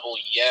the level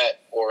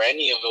yet, or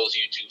any of those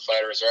YouTube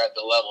fighters are at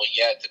the level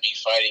yet to be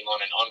fighting on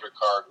an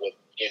undercard with,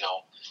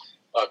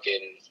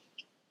 fucking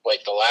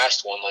like the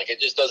last one. Like, it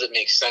just doesn't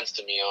make sense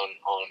to me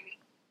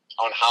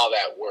on how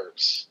that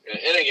works.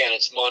 And again,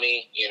 it's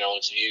money,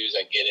 it's views.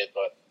 I get it,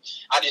 but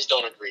I just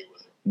don't agree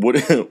with it. What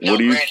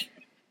do you?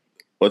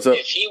 What's up?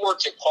 If he were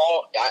to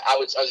call, I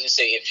was going to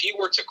say, if he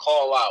were to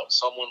call out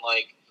someone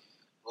like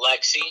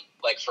Lexi,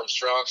 like from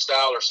Strong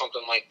Style or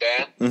something like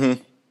that,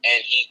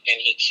 and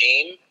he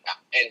came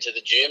into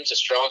the gym to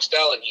Strong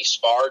Style and he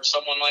sparred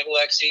someone like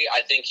Lexi,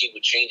 I think he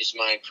would change his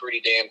mind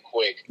pretty damn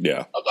quick.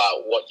 Yeah.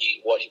 About what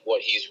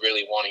he's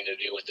really wanting to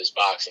do with this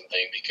boxing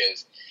thing,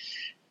 because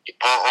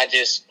I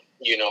just,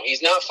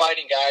 he's not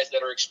fighting guys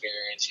that are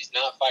experienced. He's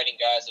not fighting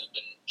guys that have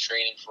been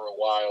training for a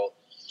while.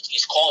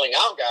 He's calling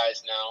out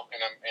guys now,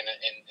 and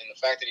the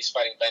fact that he's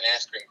fighting Ben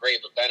Askren, great,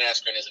 but Ben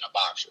Askren isn't a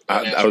boxer.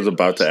 I was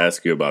about to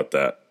ask you about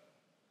that.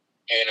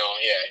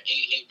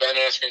 Ben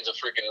Askren's a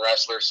freaking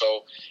wrestler,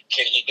 so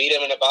can he beat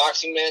him in a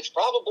boxing match?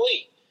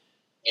 Probably,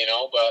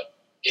 but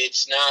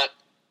it's not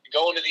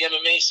going to the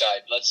MMA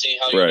side. Let's see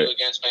how you do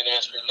against Ben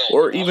Askren then.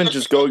 Or even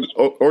just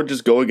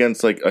go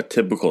against like a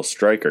typical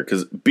striker,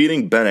 because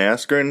beating Ben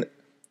Askren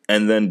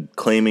and then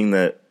claiming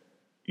that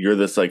you're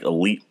this like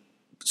elite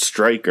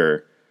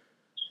striker,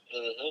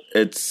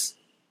 it's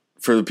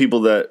for the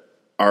people that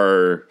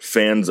are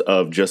fans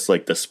of just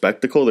like the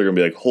spectacle, they're gonna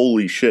be like,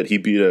 holy shit, he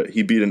beat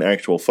an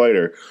actual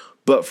fighter.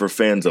 But for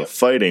fans of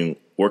fighting,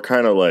 we're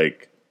kind of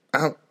like,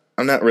 I'm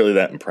not really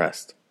that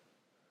impressed.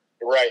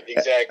 Right,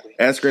 exactly.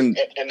 Askren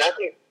and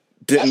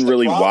didn't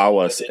really wow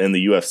us in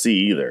the UFC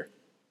either.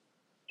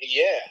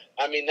 Yeah,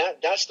 I mean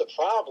that's the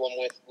problem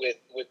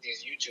with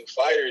these YouTube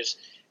fighters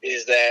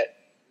is that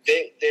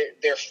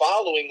their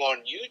following on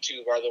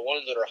YouTube are the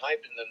ones that are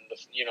hyping them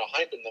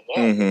up.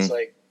 Mm-hmm. It's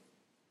like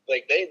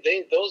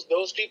they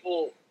those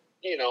people,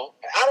 I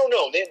don't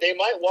know, they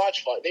might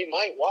watch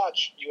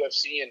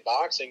UFC and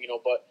boxing,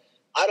 but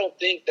I don't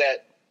think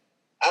that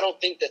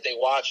they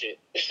watch it,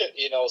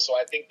 So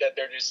I think that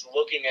they're just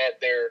looking at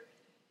their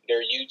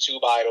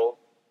YouTube idol.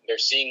 They're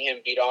seeing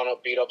him beat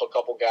up a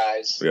couple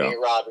guys. Yeah. Nate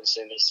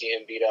Robinson, they see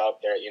him beat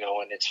up there,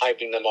 and it's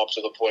hyping them up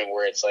to the point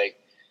where it's like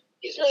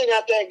he's really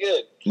not that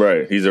good.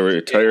 Right. He's a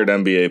retired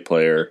NBA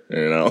player.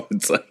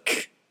 It's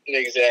like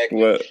exactly.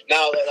 What?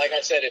 Now, like I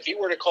said, if he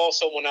were to call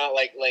someone out,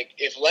 like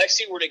if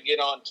Lexi were to get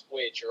on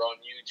Twitch or on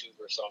YouTube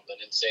or something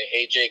and say,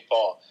 "Hey, Jake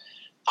Paul,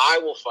 I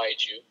will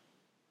fight you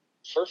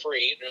for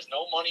free. There's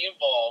no money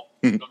involved."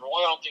 Number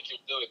one, I don't think he'll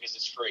do it because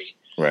it's free.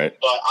 Right.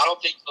 But I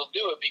don't think he'll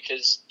do it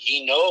because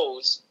he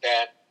knows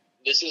that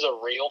this is a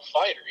real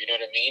fighter. You know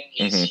what I mean?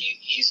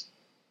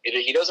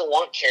 He doesn't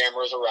want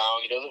cameras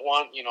around. He doesn't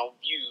want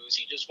views.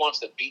 He just wants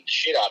to beat the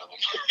shit out of them.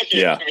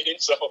 You know what I mean?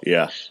 So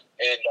yeah.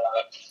 And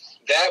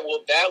that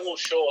will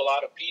show a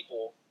lot of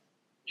people,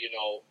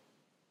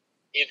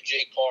 if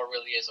Jake Paul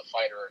really is a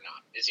fighter or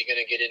not. Is he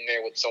going to get in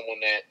there with someone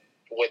that,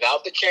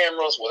 without the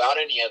cameras, without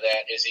any of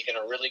that, is he going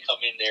to really come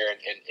in there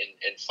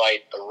and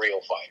fight a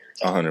real fighter?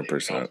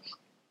 100%.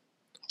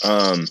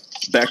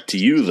 Back to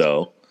you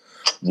though.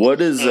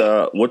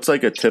 What's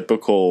like a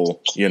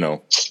typical,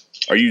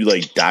 are you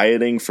like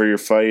dieting for your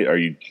fight? Are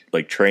you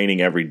like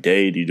training every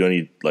day? Do you do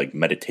any like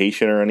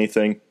meditation or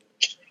anything?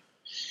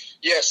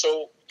 Yeah.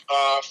 So,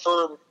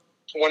 for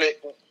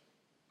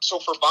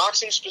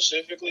boxing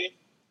specifically,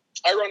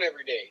 I run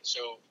every day.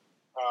 So,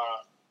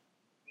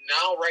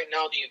 right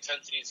now the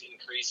intensity is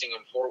increasing.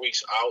 I'm 4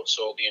 weeks out,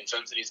 so the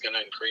intensity is going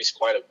to increase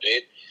quite a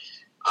bit.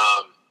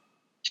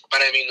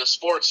 But I mean, the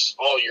sport's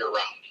all year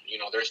round.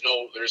 There's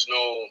no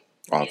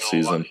off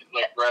season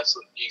like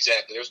wrestling.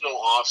 Exactly. There's no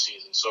off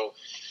season, so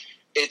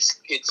it's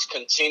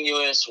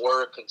continuous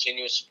work.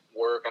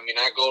 I mean,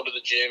 I go to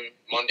the gym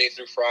Monday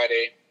through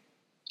Friday.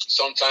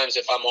 Sometimes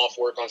if I'm off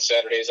work on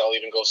Saturdays, I'll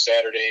even go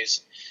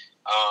Saturdays.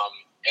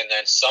 And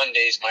then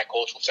Sundays, my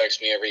coach will text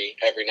me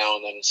every now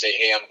and then and say,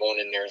 "Hey, I'm going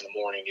in there in the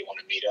morning. Do you want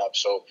to meet up?"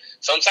 So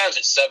sometimes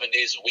it's 7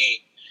 days a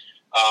week.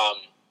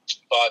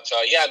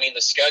 Yeah, I mean,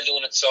 the schedule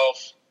in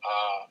itself,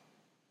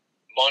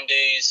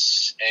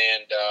 Mondays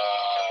and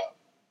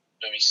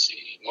let me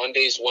see.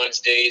 Mondays,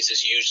 Wednesdays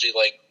is usually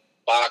like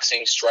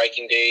boxing,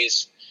 striking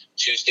days.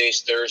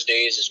 Tuesdays,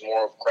 Thursdays is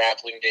more of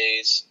grappling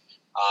days.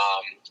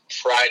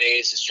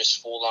 Fridays is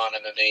just full on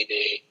MMA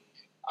day.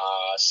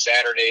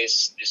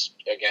 Saturdays is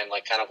again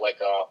like kind of like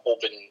a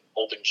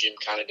open gym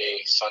kind of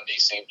day. Sunday,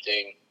 same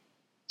thing.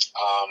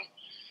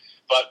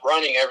 But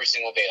running every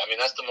single day. I mean,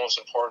 that's the most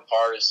important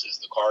part is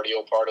the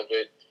cardio part of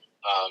it.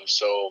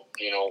 So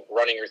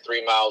running your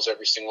 3 miles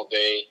every single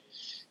day.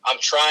 I'm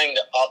trying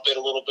to up it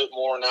a little bit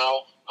more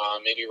now.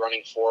 Maybe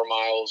running 4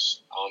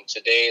 miles.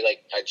 Today,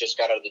 like I just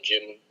got out of the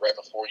gym right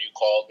before you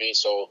called me,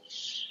 so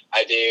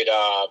I did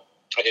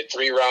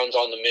 3 rounds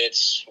on the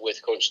mitts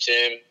with Coach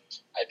Tim.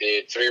 I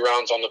did 3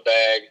 rounds on the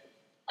bag.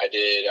 I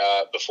did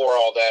before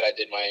all that. I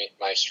did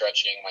my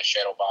stretching, my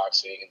shadow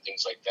boxing, and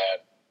things like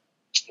that.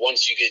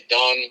 Once you get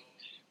done,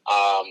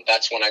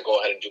 that's when I go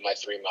ahead and do my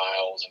 3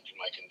 miles and do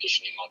my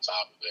conditioning on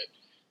top of it.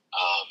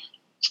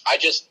 I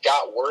just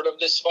got word of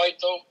this fight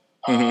though.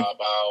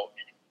 About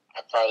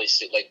I probably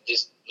see like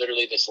this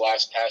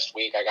past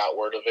week I got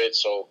word of it.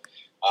 So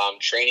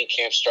training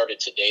camp started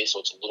today, so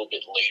it's a little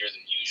bit later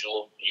than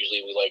usual.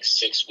 Usually we like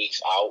 6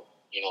 weeks out,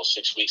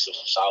 6 weeks of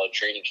solid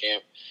training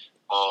camp.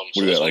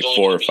 So we got like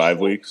 4 or 5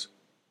 weeks.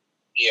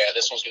 Yeah,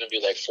 this one's going to be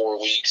like 4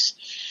 weeks.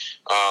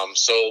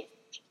 So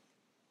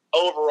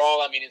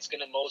overall, I mean, it's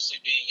going to mostly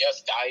be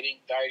dieting.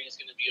 Dieting is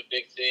going to be a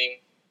big thing.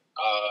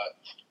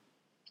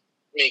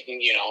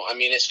 I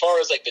mean, as far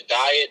as like the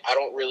diet, I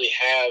don't really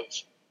have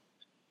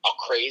a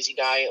crazy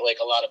diet like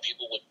a lot of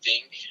people would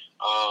think.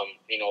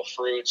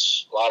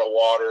 Fruits, a lot of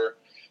water,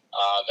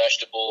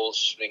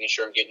 vegetables, making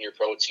sure I'm getting your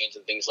proteins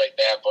and things like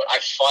that. But I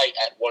fight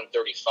at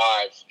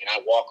 135 and I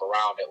walk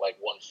around at like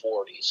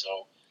 140.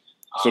 So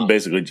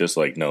basically just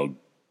like no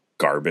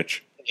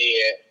garbage.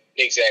 Yeah,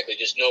 exactly.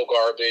 Just no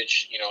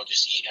garbage,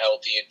 just eat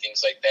healthy and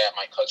things like that.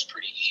 My cut's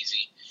pretty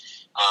easy.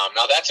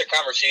 Now that's a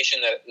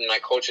conversation that my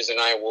coaches and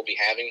I will be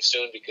having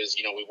soon because,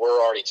 we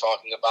were already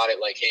talking about it.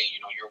 Like, hey,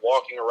 you're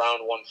walking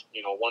around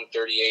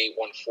 138,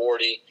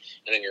 140,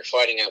 and then you're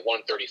fighting at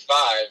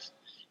 135.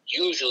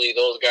 Usually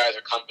those guys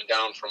are coming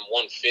down from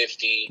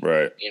 150,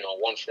 right?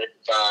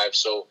 155.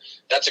 So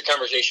that's a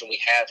conversation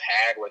we have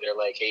had where they're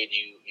like, hey, do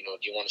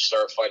you want to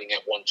start fighting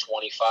at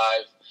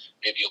 125?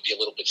 Maybe you'll be a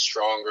little bit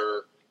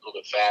stronger, a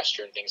little bit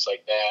faster and things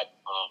like that.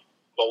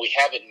 But we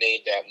haven't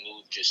made that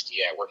move just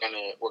yet. We're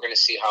gonna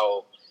see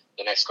how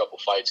the next couple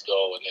fights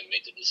go, and then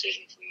make the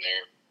decision from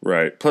there.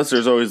 Right. Plus,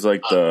 there's always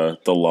like the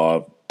law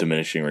of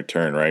diminishing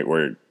return, right?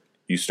 Where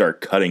you start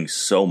cutting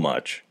so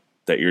much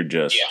that you're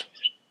just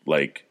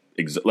like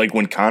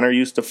when Conor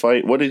used to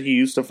fight. What did he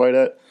used to fight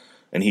at?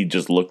 and he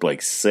just looked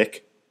like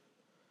sick.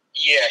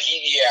 Yeah,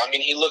 I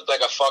mean, he looked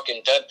like a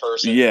fucking dead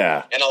person.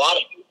 Yeah, and a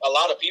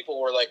lot of people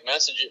were like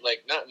messaging,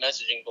 like not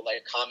messaging, but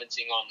like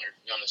commenting on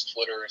his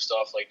Twitter and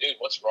stuff. Like, dude,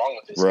 what's wrong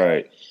with this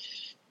guy?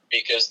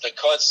 Because the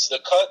cut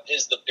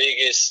is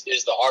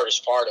the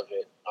hardest part of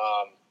it.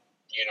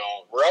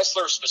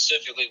 Wrestlers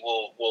specifically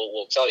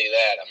will tell you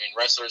that. I mean,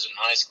 wrestlers in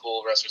high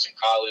school, wrestlers in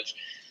college,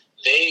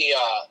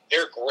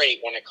 they're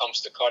great when it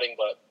comes to cutting,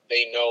 but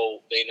they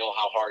know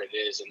how hard it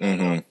is, and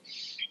then,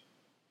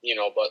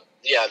 but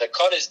yeah, the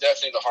cut is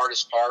definitely the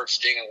hardest part.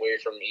 Staying away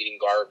from eating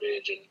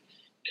garbage and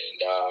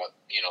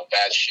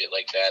bad shit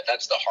like that.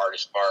 That's the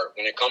hardest part.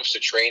 When it comes to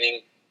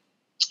training,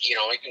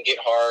 it can get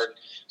hard.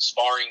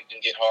 Sparring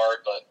can get hard,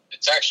 but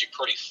it's actually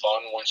pretty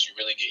fun once you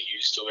really get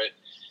used to it.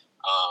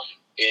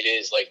 It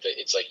is like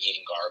it's like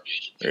eating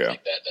garbage and things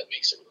like that. That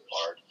makes it really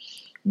hard.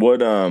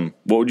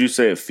 What would you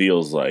say it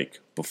feels like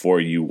before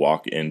you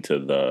walk into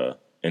the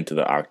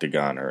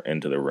octagon or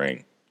into the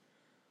ring?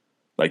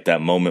 Like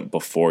that moment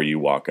before you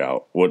walk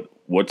out.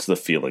 What's the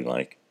feeling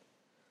like?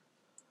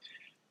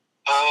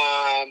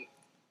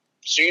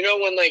 So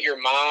when like your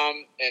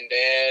mom and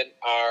dad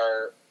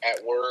are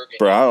at work.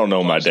 Bro, I don't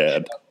know my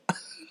dad.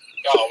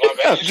 Oh, my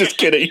bad. I'm just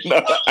kidding.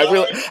 No,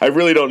 I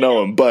really don't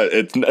know him, but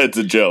it's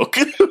a joke.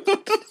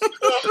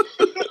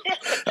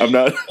 I'm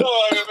not. But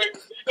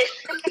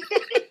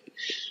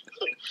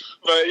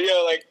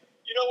like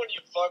when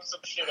you fuck some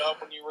shit up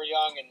when you were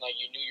young and like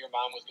you knew your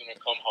mom was gonna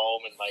come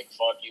home and like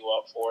fuck you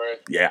up for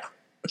it. Yeah.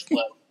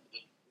 But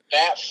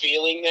that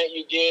feeling that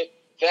you get,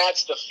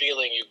 that's the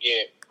feeling you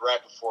get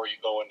right before you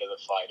go into the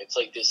fight. It's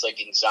like this like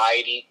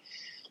anxiety.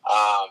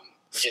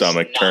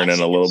 Stomach turning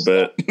a little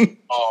bit.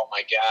 Oh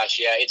my gosh,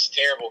 yeah, it's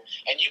terrible.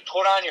 And you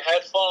put on your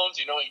headphones,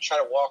 you try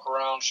to walk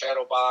around,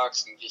 shadow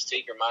box, and just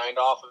take your mind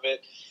off of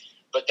it.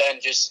 But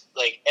then just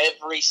like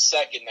every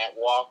second that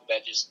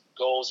just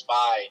goes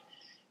by,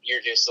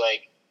 you're just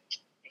like,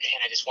 man,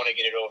 I just want to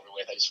get it over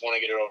with.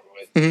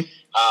 Mm-hmm.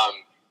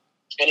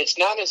 And it's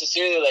not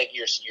necessarily like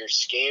you're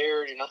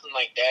scared or nothing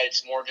like that.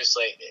 It's more just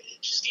like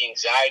the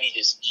anxiety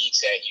just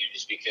eats at you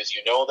just because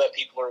that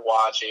people are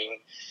watching.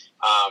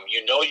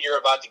 You're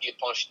about to get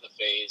punched in the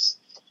face.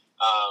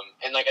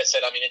 And like I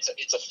said, I mean, it's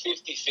a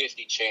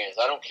 50-50 chance.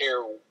 I don't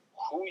care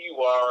who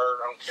you are.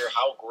 I don't care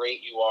how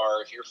great you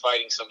are. If you're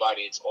fighting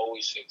somebody, it's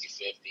always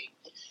 50-50.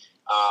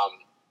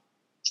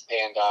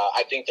 And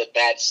I think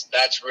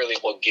that's really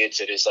what gets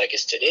it. Is like,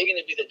 is today going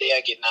to be the day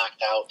I get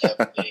knocked out type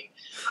of thing?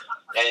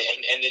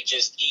 and it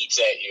just eats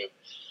at you.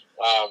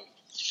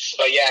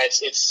 But yeah,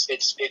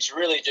 it's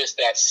really just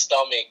that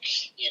stomach,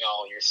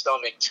 your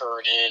stomach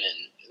turning,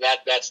 and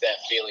that's that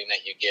feeling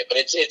that you get. But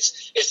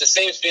it's the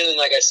same feeling,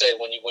 like I said,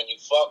 when you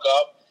fuck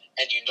up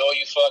and you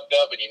fucked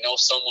up and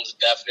someone's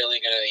definitely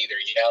gonna either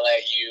yell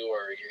at you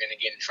or you're gonna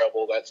get in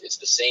trouble. It's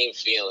the same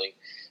feeling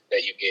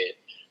that you get.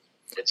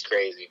 It's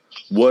crazy.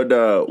 What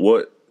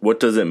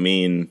does it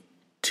mean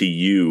to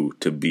you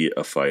to be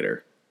a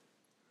fighter?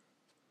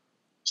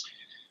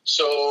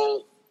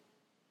 So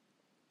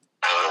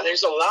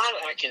there's a lot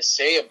I can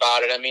say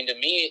about it. I mean, to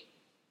me,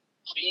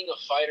 being a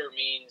fighter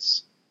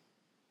means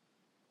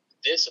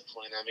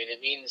discipline. I mean,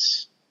 it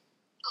means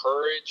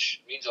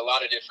courage. It means a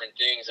lot of different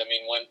things. I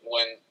mean,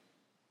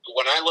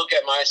 when I look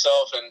at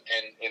myself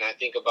and I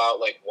think about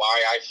like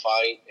why I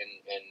fight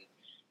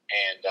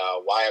and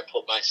why I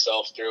put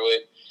myself through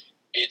it,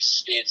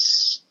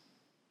 it's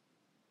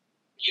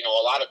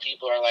a lot of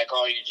people are like,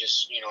 oh, you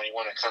just you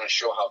want to kind of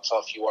show how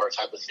tough you are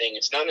type of thing.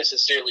 It's not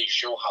necessarily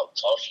show how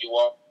tough you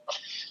are,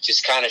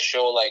 just kind of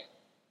show like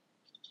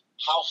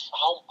how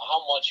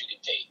much you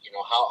can take.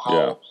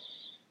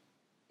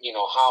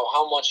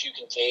 How much you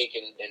can take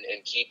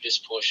and keep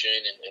just pushing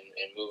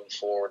and moving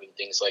forward and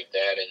things like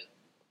that. And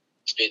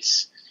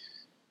it's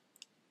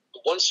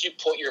once you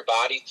put your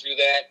body through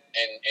that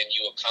and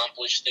you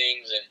accomplish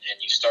things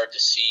and you start to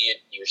see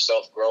it,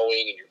 yourself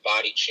growing and your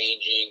body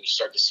changing, you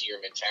start to see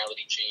your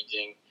mentality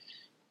changing,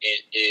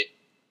 it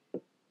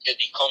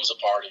becomes a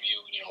part of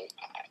you.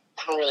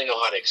 I don't really know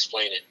how to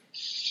explain it.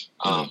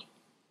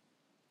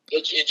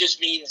 It just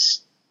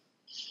means,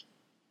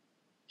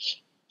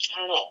 I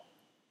don't know.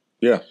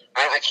 Yeah.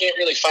 I can't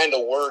really find a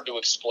word to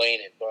explain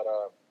it, but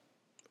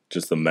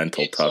just the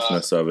mental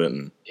toughness of it,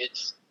 and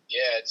it's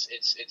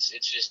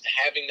just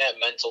having that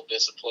mental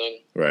discipline,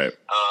 right?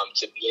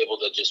 To be able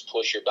to just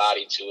push your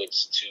body to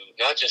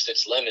not just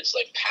its limits,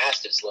 like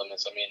past its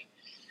limits. I mean,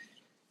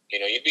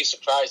 you'd be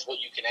surprised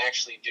what you can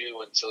actually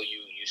do until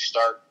you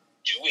start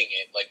doing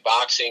it. Like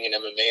boxing and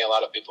MMA, a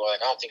lot of people are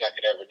like, I don't think I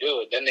could ever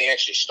do it. Then they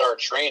actually start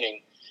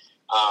training,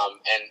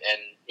 and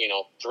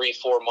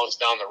 3-4 months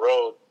down the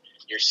road,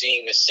 you're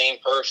seeing the same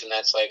person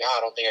that's like, I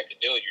don't think I could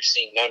do it. You're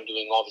seeing them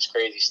doing all this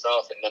crazy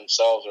stuff, and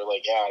themselves are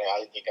like, yeah, I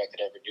didn't think I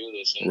could ever do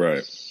this. And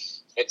right.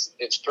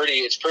 It's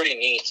pretty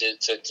neat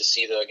to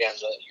see your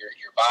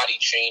body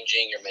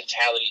changing, your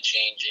mentality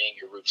changing,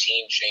 your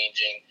routine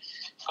changing.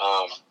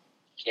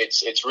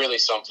 It's really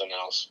something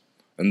else.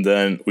 And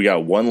then we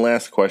got one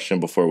last question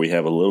before we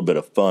have a little bit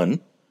of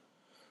fun.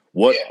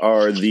 What's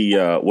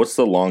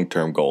the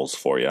long-term goals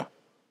for you?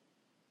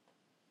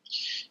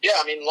 Yeah,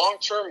 I mean,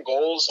 long-term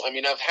goals. I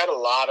mean, I've had a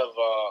lot of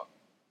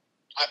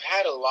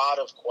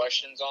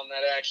questions on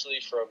that actually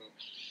from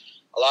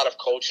a lot of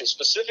coaches,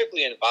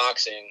 specifically in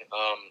boxing.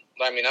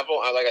 I mean,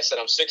 like I said,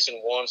 I'm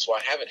 6-1, so I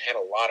haven't had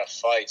a lot of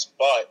fights,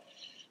 but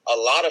a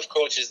lot of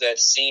coaches that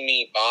see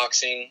me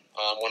boxing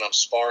when I'm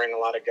sparring a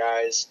lot of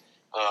guys.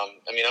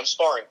 I mean, I'm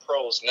sparring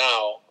pros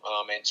now.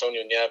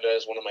 Antonio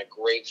Nieves, one of my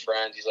great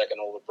friends. He's like an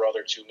older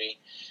brother to me.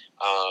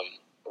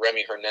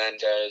 Remy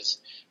Hernandez.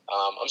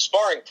 I'm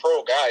sparring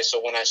pro guys,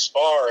 so when I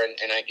spar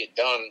and I get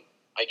done,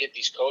 I get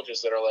these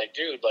coaches that are like,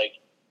 dude, like,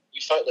 you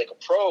fight like a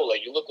pro,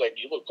 like you look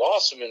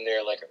awesome in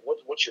there. Like,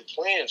 what's your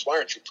plans? Why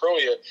aren't you pro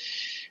yet?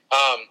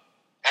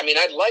 I mean,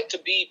 I'd like to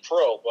be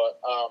pro, but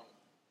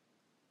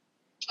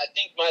I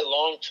think my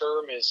long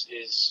term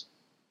is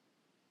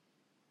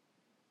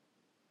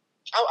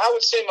I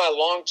would say my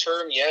long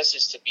term, yes,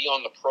 is to be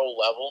on the pro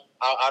level.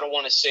 I don't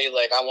want to say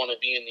like I want to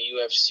be in the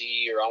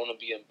UFC or I want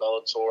to be in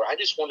Bellator. I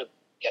just want to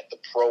get the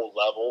pro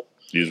level.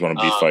 You just want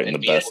to be fighting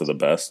the best of the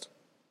best.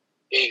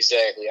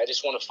 Exactly. I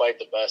just want to fight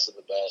the best of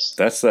the best.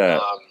 That's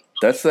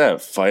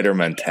that fighter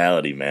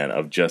mentality, man,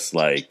 of just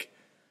like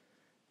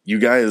you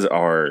guys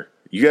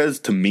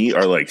to me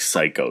are like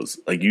psychos.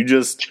 Like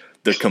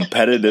the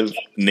competitive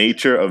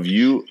nature of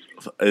you,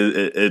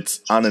 it's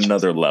on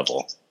another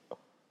level.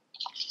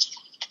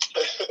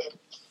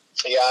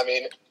 Yeah, I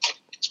mean,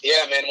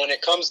 yeah, man, when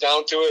it comes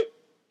down to it,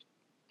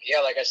 yeah,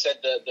 like I said,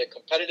 the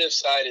competitive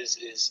side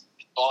is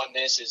on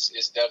this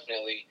is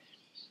definitely.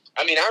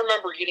 I mean, I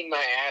remember getting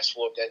my ass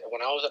whooped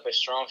when I was up at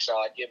Strong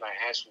Style. I'd get my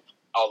ass whooped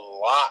a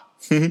lot.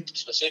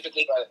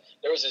 Specifically,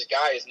 there was this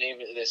guy. His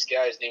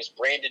name's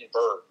Brandon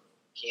Burr.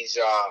 He's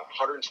a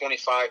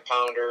 125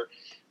 pounder.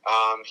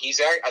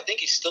 I think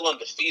he's still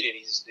undefeated.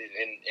 He's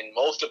in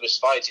most of his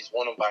fights. He's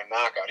won them by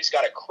knockout. He's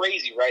got a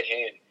crazy right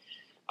hand.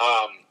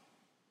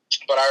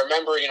 But I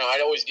remember,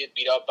 I'd always get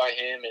beat up by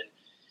him, and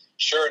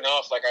sure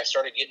enough, like I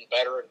started getting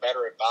better and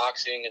better at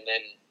boxing, and then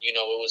it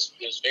was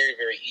very,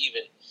 very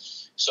even.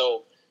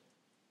 So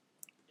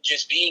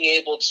just being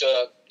able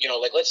to,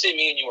 like let's say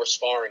me and you are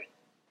sparring,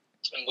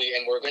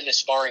 and we're in this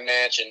sparring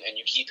match, and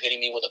you keep hitting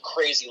me with a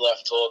crazy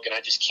left hook, and I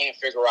just can't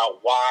figure out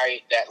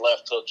why that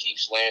left hook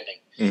keeps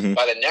landing. Mm-hmm.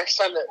 By the next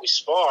time that we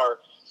spar,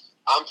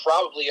 I'm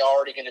probably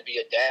already going to be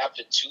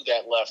adapted to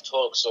that left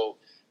hook. So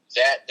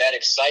that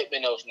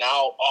excitement of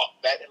now,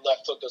 that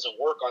left hook doesn't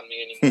work on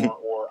me anymore,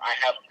 or I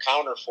have a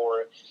counter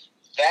for it.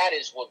 That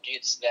is what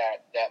gets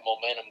that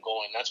momentum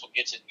going. That's what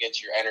gets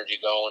your energy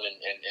going,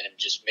 and it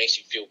just makes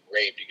you feel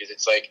great because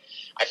it's like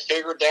I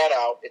figured that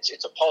out. It's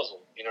a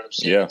puzzle. You know what I'm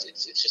saying? Yeah.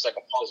 It's just like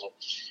a puzzle.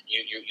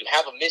 You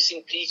have a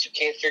missing piece. You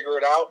can't figure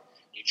it out.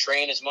 You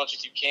train as much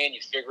as you can.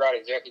 You figure out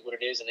exactly what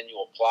it is, and then you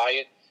apply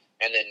it.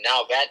 And then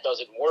now that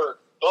doesn't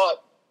work,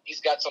 but he's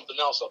got something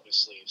else up his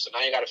sleeve. So now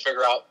you got to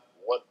figure out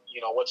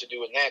what to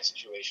do in that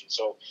situation.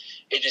 So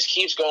it just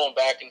keeps going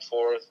back and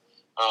forth.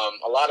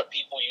 A lot of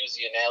people use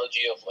the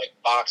analogy of like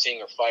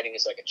boxing or fighting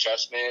is like a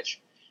chess match.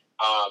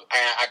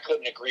 I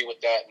couldn't agree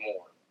with that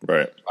more.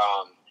 Right.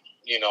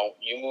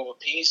 You move a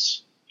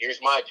piece, here's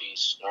my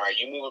piece. All right,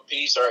 you move a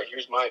piece, all right,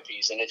 here's my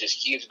piece, and it just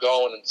keeps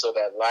going until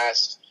that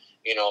last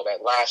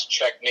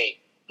checkmate.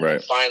 Right.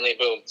 And finally,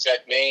 boom,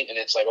 checkmate, and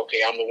it's like,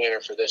 okay, I'm the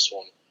winner for this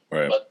one.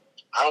 Right. But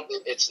I don't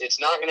think it's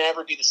not going to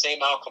ever be the same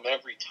outcome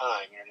every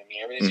time. You know what I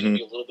mean? Everything's going to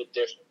be a little bit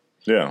different.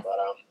 Yeah. But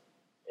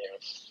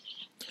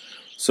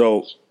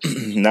So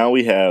now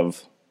we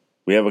have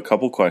a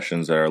couple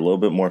questions that are a little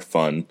bit more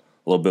fun,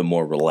 a little bit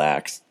more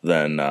relaxed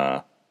than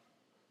the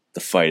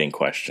fighting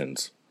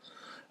questions.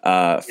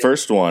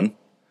 First one,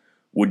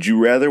 would you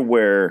rather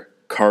wear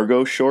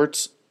cargo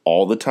shorts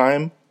all the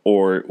time,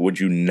 or would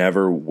you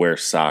never wear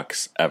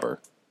socks ever?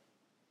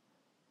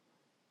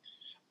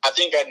 I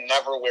think I'd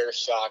never wear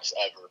socks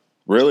ever.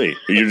 Really?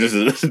 You're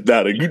just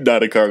not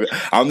a cargo.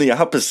 I'm the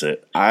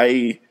opposite.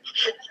 I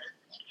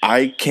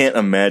can't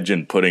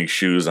imagine putting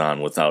shoes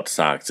on without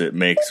socks. It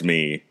makes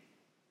me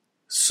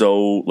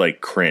so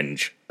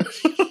cringe.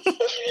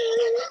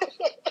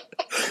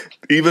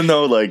 Even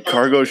though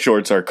cargo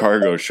shorts are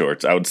cargo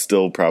shorts, I would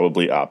still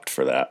probably opt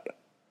for that.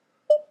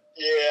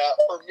 Yeah,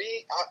 for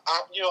me,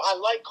 I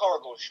like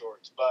cargo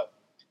shorts, but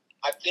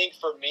I think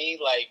for me,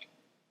 I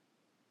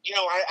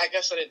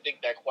guess I didn't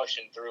think that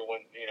question through when,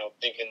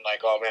 thinking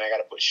oh man, I got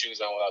to put shoes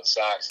on without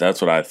socks.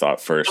 That's what I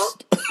thought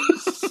first.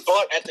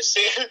 But at the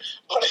same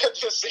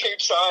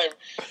time,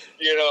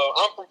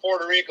 I'm from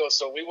Puerto Rico,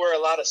 so we wear a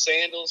lot of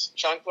sandals,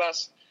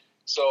 chanclas.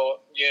 So,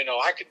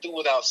 I could do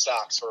without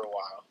socks for a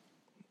while.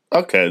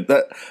 Okay,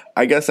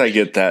 I guess I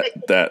get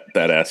that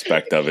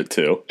aspect of it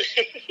too.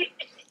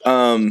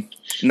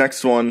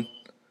 Next one,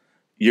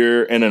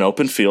 you're in an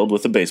open field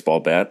with a baseball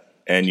bat,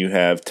 and you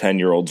have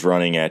 10-year-olds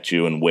running at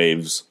you in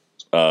waves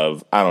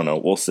of, I don't know,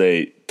 we'll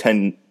say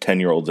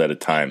 10-year-olds at a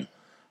time.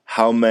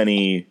 How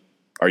many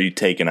are you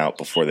taking out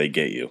before they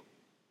get you?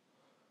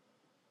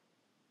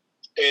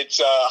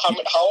 It's how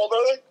old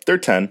are they? They're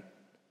 10,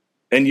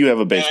 and you have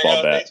a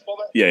baseball bat. Baseball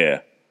bat.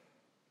 Yeah.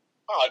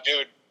 Oh,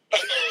 dude.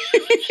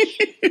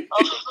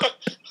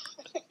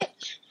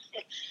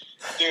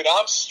 Dude,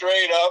 I'm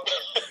straight up.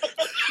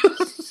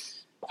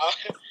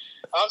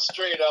 I'm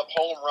straight up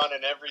home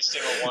running every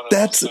single one of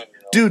those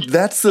 10-year-olds. Dude,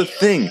 that's the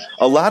thing.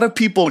 A lot of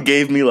people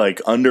gave me like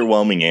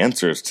underwhelming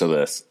answers to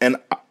this. And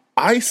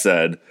I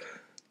said,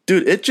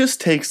 dude, it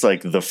just takes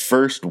like the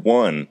first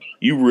one.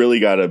 You really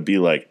got to be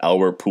like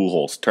Albert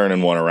Pujols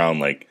turning one around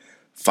like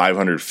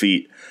 500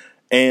 feet.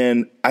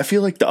 And I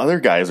feel like the other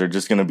guys are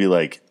just going to be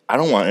like, I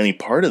don't want any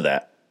part of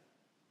that.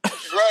 Right.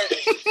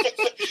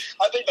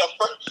 I think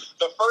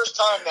the first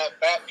time that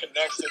bat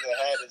connects to the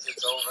head is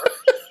it's over.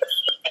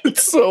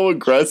 It's so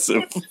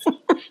aggressive. I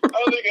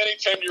don't think any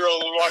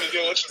 10-year-old would want to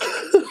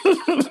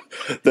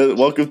do it.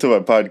 Welcome to my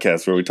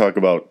podcast where we talk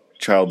about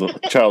child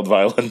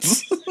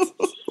violence.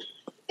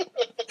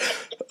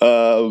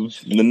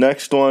 The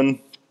next one,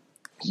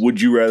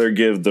 would you rather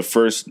give the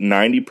first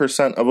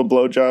 90% of a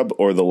blowjob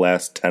or the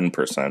last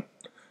 10%?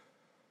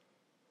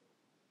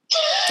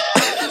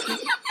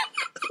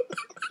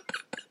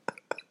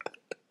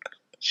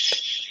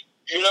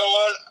 You know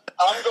what?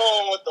 I'm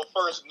going with the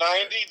first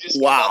 90 just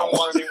 'cause Wow.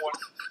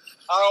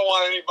 I don't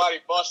want anybody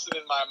busting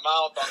in my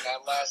mouth on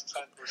that last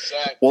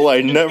 10%. Well,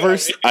 I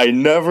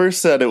never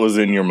said it was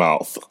in your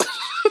mouth.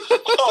 I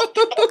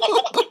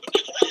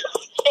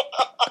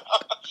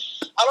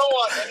don't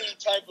want any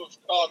type of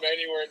cum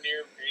anywhere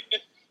near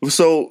me.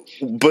 So,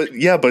 but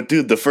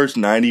dude, the first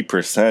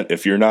 90%,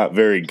 if you're not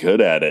very good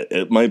at it,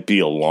 it might be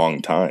a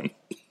long time.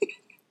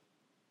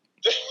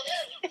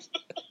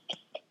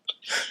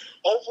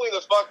 Hopefully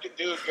the fucking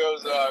dude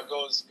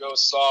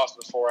goes soft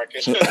before I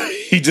can.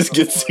 He just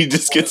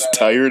gets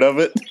tired of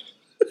it.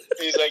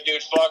 He's like,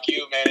 dude, fuck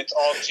you, man. It's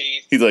all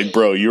teeth. He's like,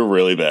 bro, you're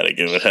really bad at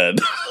giving head.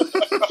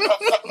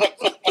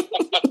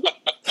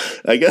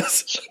 I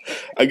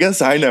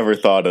guess I never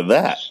thought of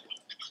that.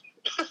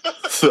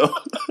 So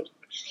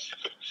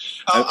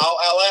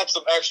I'll add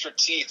some extra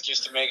teeth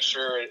just to make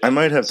sure. I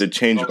might have to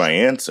change my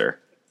answer.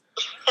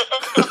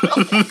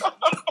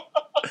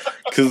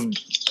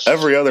 Because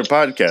every other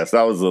podcast,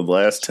 that was the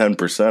last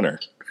 10%er.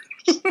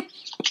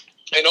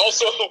 And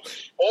also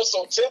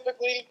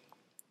typically,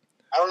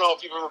 I don't know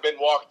if you've ever been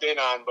walked in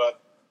on,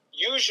 but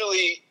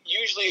usually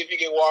if you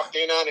get walked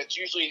in on, it's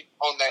usually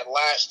on that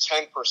last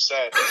 10%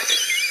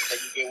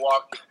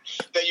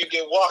 that you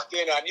get walked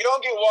in on. You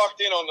don't get walked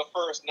in on the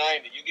first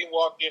 90. You get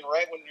walked in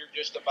right when you're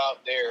just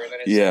about there, and then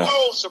it's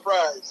oh,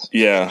 surprise.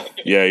 Yeah,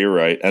 you're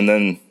right. And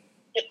then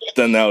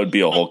that would be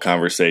a whole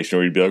conversation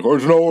where you'd be like, "Oh,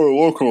 it's not what it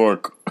looks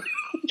like."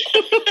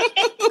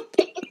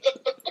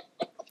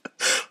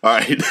 All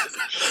right,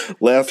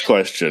 last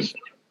question.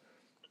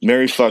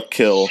 Marry, fuck,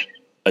 kill,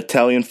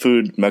 Italian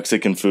food,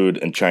 Mexican food,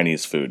 and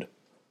Chinese food.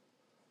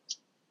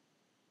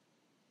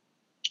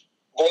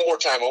 One more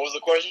time, what was the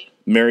question?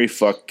 Marry,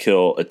 fuck,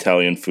 kill,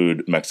 Italian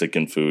food,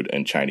 Mexican food,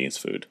 and Chinese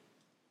food.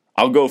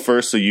 I'll go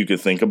first so you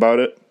could think about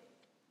it.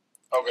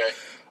 Okay.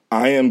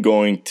 I am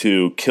going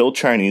to kill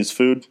Chinese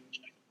food,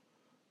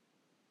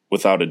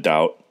 without a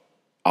doubt.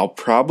 I'll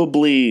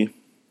probably...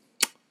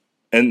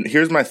 And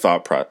here's my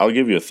thought process. I'll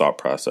give you a thought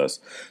process.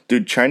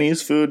 Dude,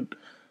 Chinese food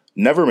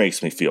never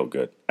makes me feel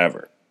good,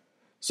 ever.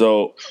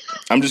 So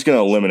I'm just going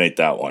to eliminate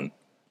that one.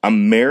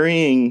 I'm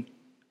marrying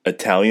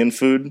Italian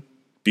food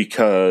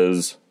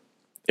because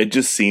it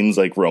just seems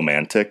like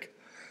romantic.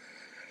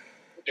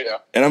 Yeah.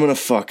 And I'm going to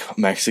fuck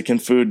Mexican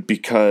food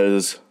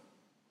because,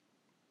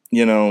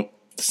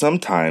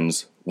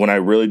 sometimes when I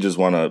really just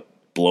want to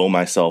blow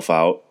myself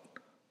out,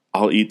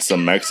 I'll eat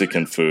some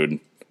Mexican food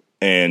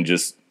and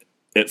just...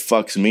 It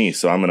fucks me,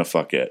 so I'm gonna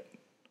fuck it.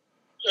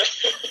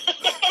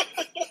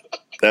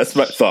 That's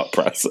my thought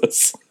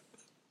process.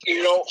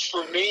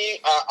 For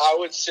me, I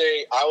would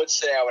say I would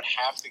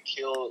have to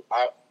kill.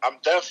 I'm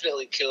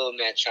definitely killing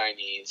that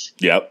Chinese.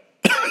 Yep.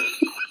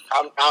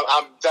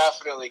 I'm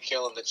definitely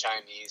killing the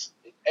Chinese,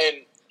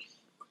 and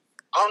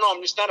I don't know.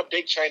 I'm just not a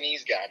big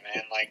Chinese guy,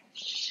 man.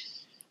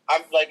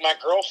 I'm like my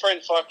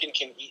girlfriend fucking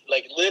can eat,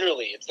 like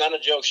literally. It's not a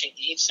joke. She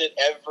eats it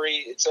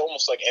it's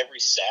almost like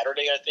every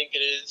Saturday. I think it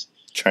is.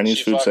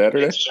 Chinese food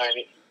Saturday? It's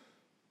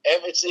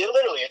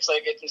literally, it's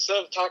like, instead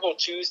of Taco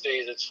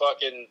Tuesdays, it's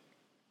fucking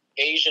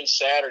Asian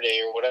Saturday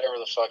or whatever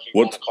the fuck you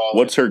want to call it.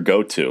 What's her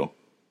go-to?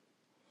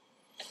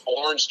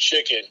 Orange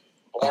chicken.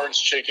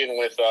 Orange chicken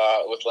with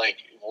like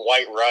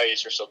white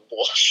rice or some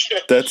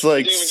bullshit. That's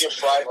like... She didn't even get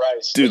fried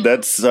rice. Dude,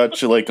 that's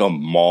such like a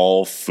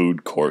mall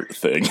food court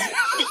thing.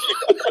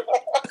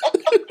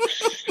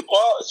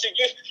 Well,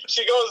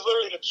 she goes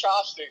literally to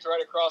Chopsticks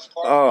right across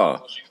Park.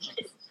 Oh.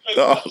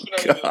 Oh,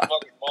 God.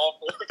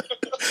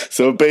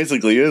 So it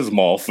basically is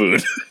mall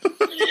food.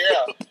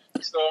 Yeah.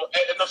 So,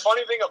 and the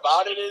funny thing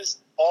about it is,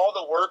 all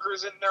the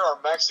workers in there are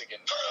Mexican.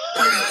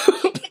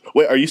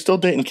 Wait, are you still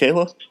dating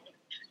Kayla?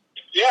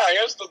 Yeah, I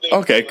am still dating.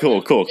 Okay,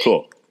 Kayla.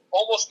 cool.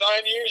 Almost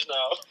 9 years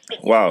now.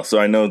 Wow, so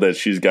I know that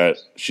she's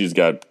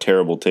got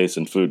terrible taste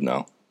in food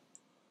now.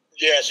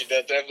 Yeah, she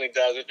definitely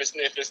does.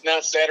 If it's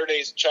not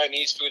Saturday's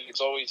Chinese food,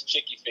 it's always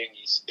chicky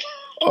fingies.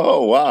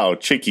 Oh wow,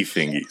 chicky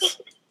fingies.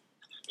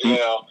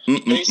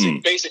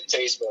 Basic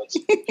taste buds.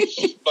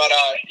 But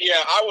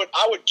yeah,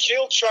 I would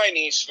kill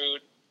Chinese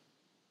food.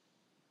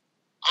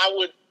 I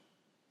would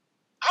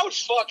I would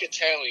fuck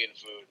Italian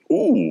food.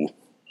 Ooh.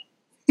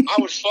 I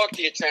would fuck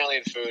the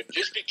Italian food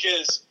just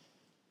because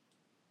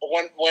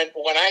when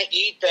I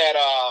eat that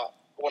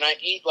when I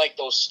eat like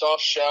those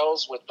stuffed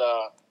shells with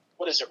the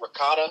what is it,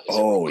 ricotta? Is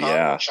it ricotta,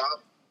 yeah.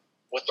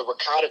 With the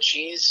ricotta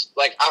cheese,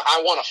 like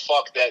I want to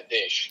fuck that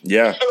dish.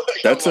 Yeah, like,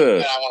 that's I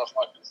want to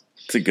fuck this.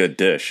 It's a good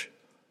dish.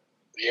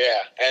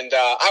 Yeah, and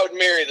I would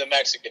marry the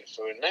Mexican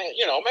food. Man,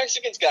 you know,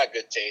 Mexicans got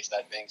good taste,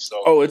 I think.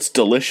 So. Oh, it's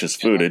delicious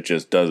food. It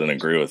just doesn't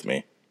agree with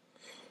me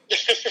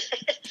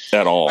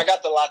at all. I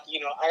got the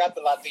Latino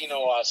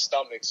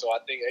stomach, so I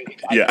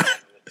think. Yeah.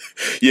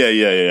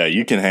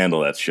 You can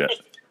handle that shit.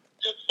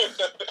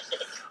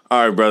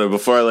 All right, brother.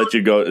 Before I let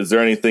you go, is there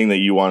anything that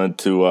you wanted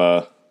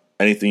to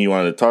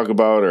talk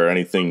about, or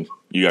anything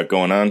you got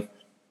going on?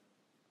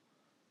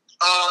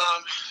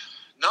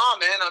 No,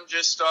 man. I'm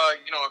just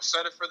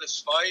excited for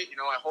this fight. You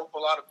know, I hope a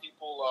lot of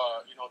people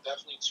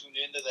definitely tune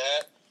into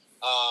that.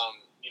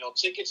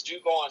 Tickets do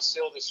go on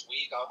sale this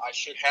week. I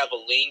should have a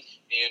link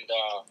and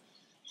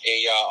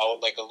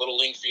a little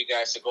link for you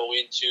guys to go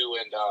into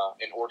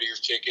and order your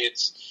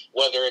tickets.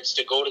 Whether it's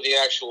to go to the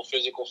actual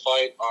physical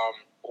fight,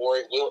 or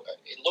it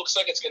looks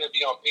like it's going to be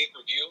on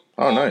pay-per-view.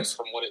 Oh, nice.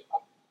 From what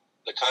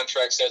the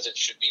contract says, it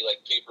should be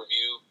like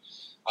pay-per-view.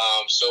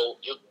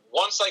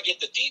 Once I get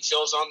the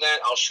details on that,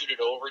 I'll shoot it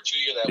over to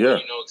you. That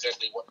way you know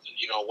exactly what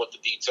the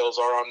details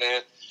are on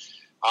that.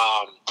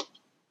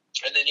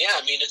 And then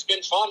it's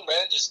been fun,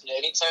 man. Just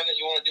anytime that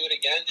you want to do it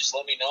again, just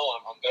let me know.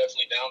 I'm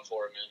definitely down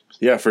for it, man.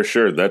 Yeah, for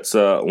sure. That's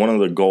one of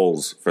the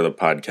goals for the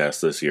podcast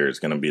this year is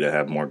going to be to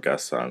have more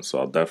guests on. So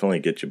I'll definitely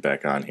get you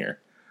back on here.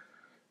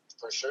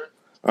 For sure.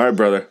 All right,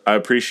 brother. I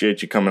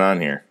appreciate you coming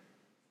on here.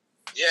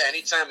 Yeah,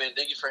 anytime, man.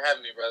 Thank you for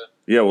having me, brother.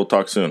 Yeah, we'll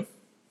talk soon. All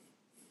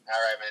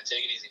right, man.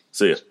 Take it easy.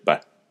 See ya.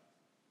 Bye.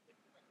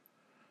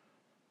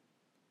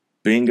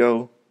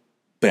 Bingo,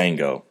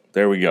 bango.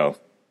 There we go.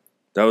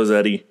 That was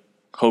Eddie.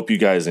 Hope you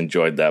guys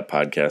enjoyed that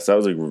podcast. That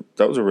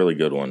was a really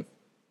good one.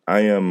 I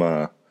am,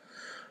 every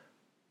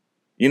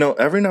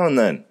now and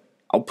then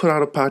I'll put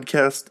out a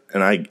podcast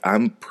and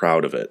I'm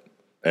proud of it.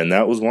 And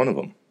that was one of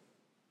them.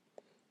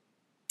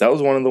 That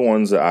was one of the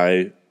ones that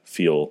I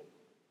feel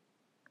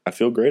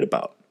great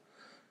about.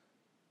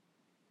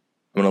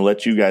 I'm going to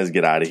let you guys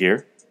get out of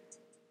here.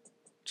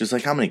 Just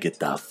like I'm going to get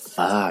the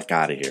fuck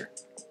out of here.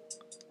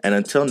 And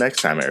until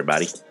next time,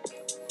 everybody.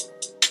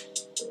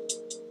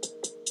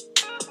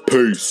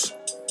 Peace.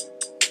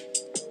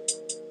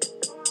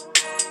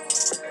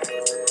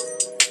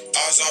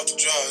 I was off the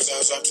drugs, I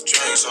was off the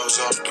drinks, I was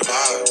off the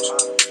vibes.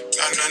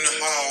 Got nothing to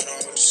hide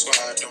on with the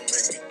squad, don't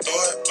make me throw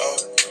it up.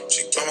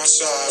 She by my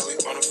side, we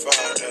on a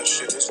fire, that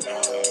shit is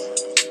not.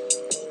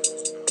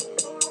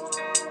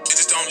 It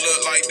just don't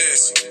look like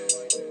this.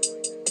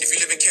 If you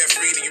living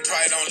carefree, then you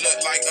probably don't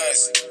look like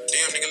us.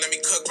 Damn, nigga, let me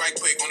cook right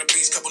quick. On the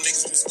beach, couple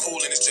niggas was cool,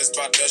 and it's just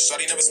about dust.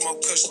 Shawty never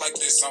smoked kush like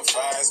this. I'm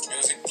fast,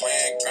 music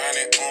playing,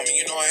 grinding on me.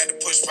 You know I had to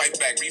push right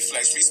back.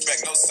 Reflex,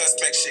 respect, no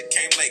suspect. Shit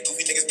came late.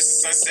 Goofy niggas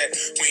missing sunset.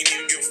 We ain't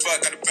even give a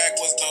fuck. Got the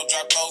backwards, though.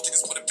 Drop lows,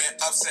 niggas would have been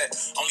upset.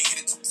 Only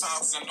hit it 2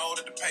 times, cause I know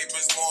that the paper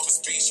is more of a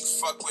speed she can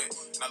fuck with.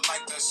 And I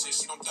like that shit.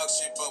 She don't duck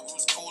shit, but we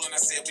was cool, and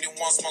I said we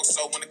didn't want smoke.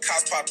 So when the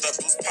cops popped up,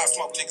 it was pop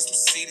smoke. Niggas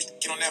proceeded to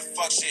get on that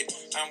fuck shit.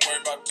 I ain't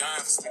worried about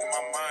dying for sticking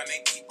my mind.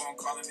 They keep on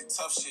calling it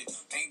tough shit.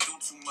 They ain't do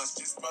too much,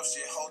 just rough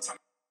shit. Whole time.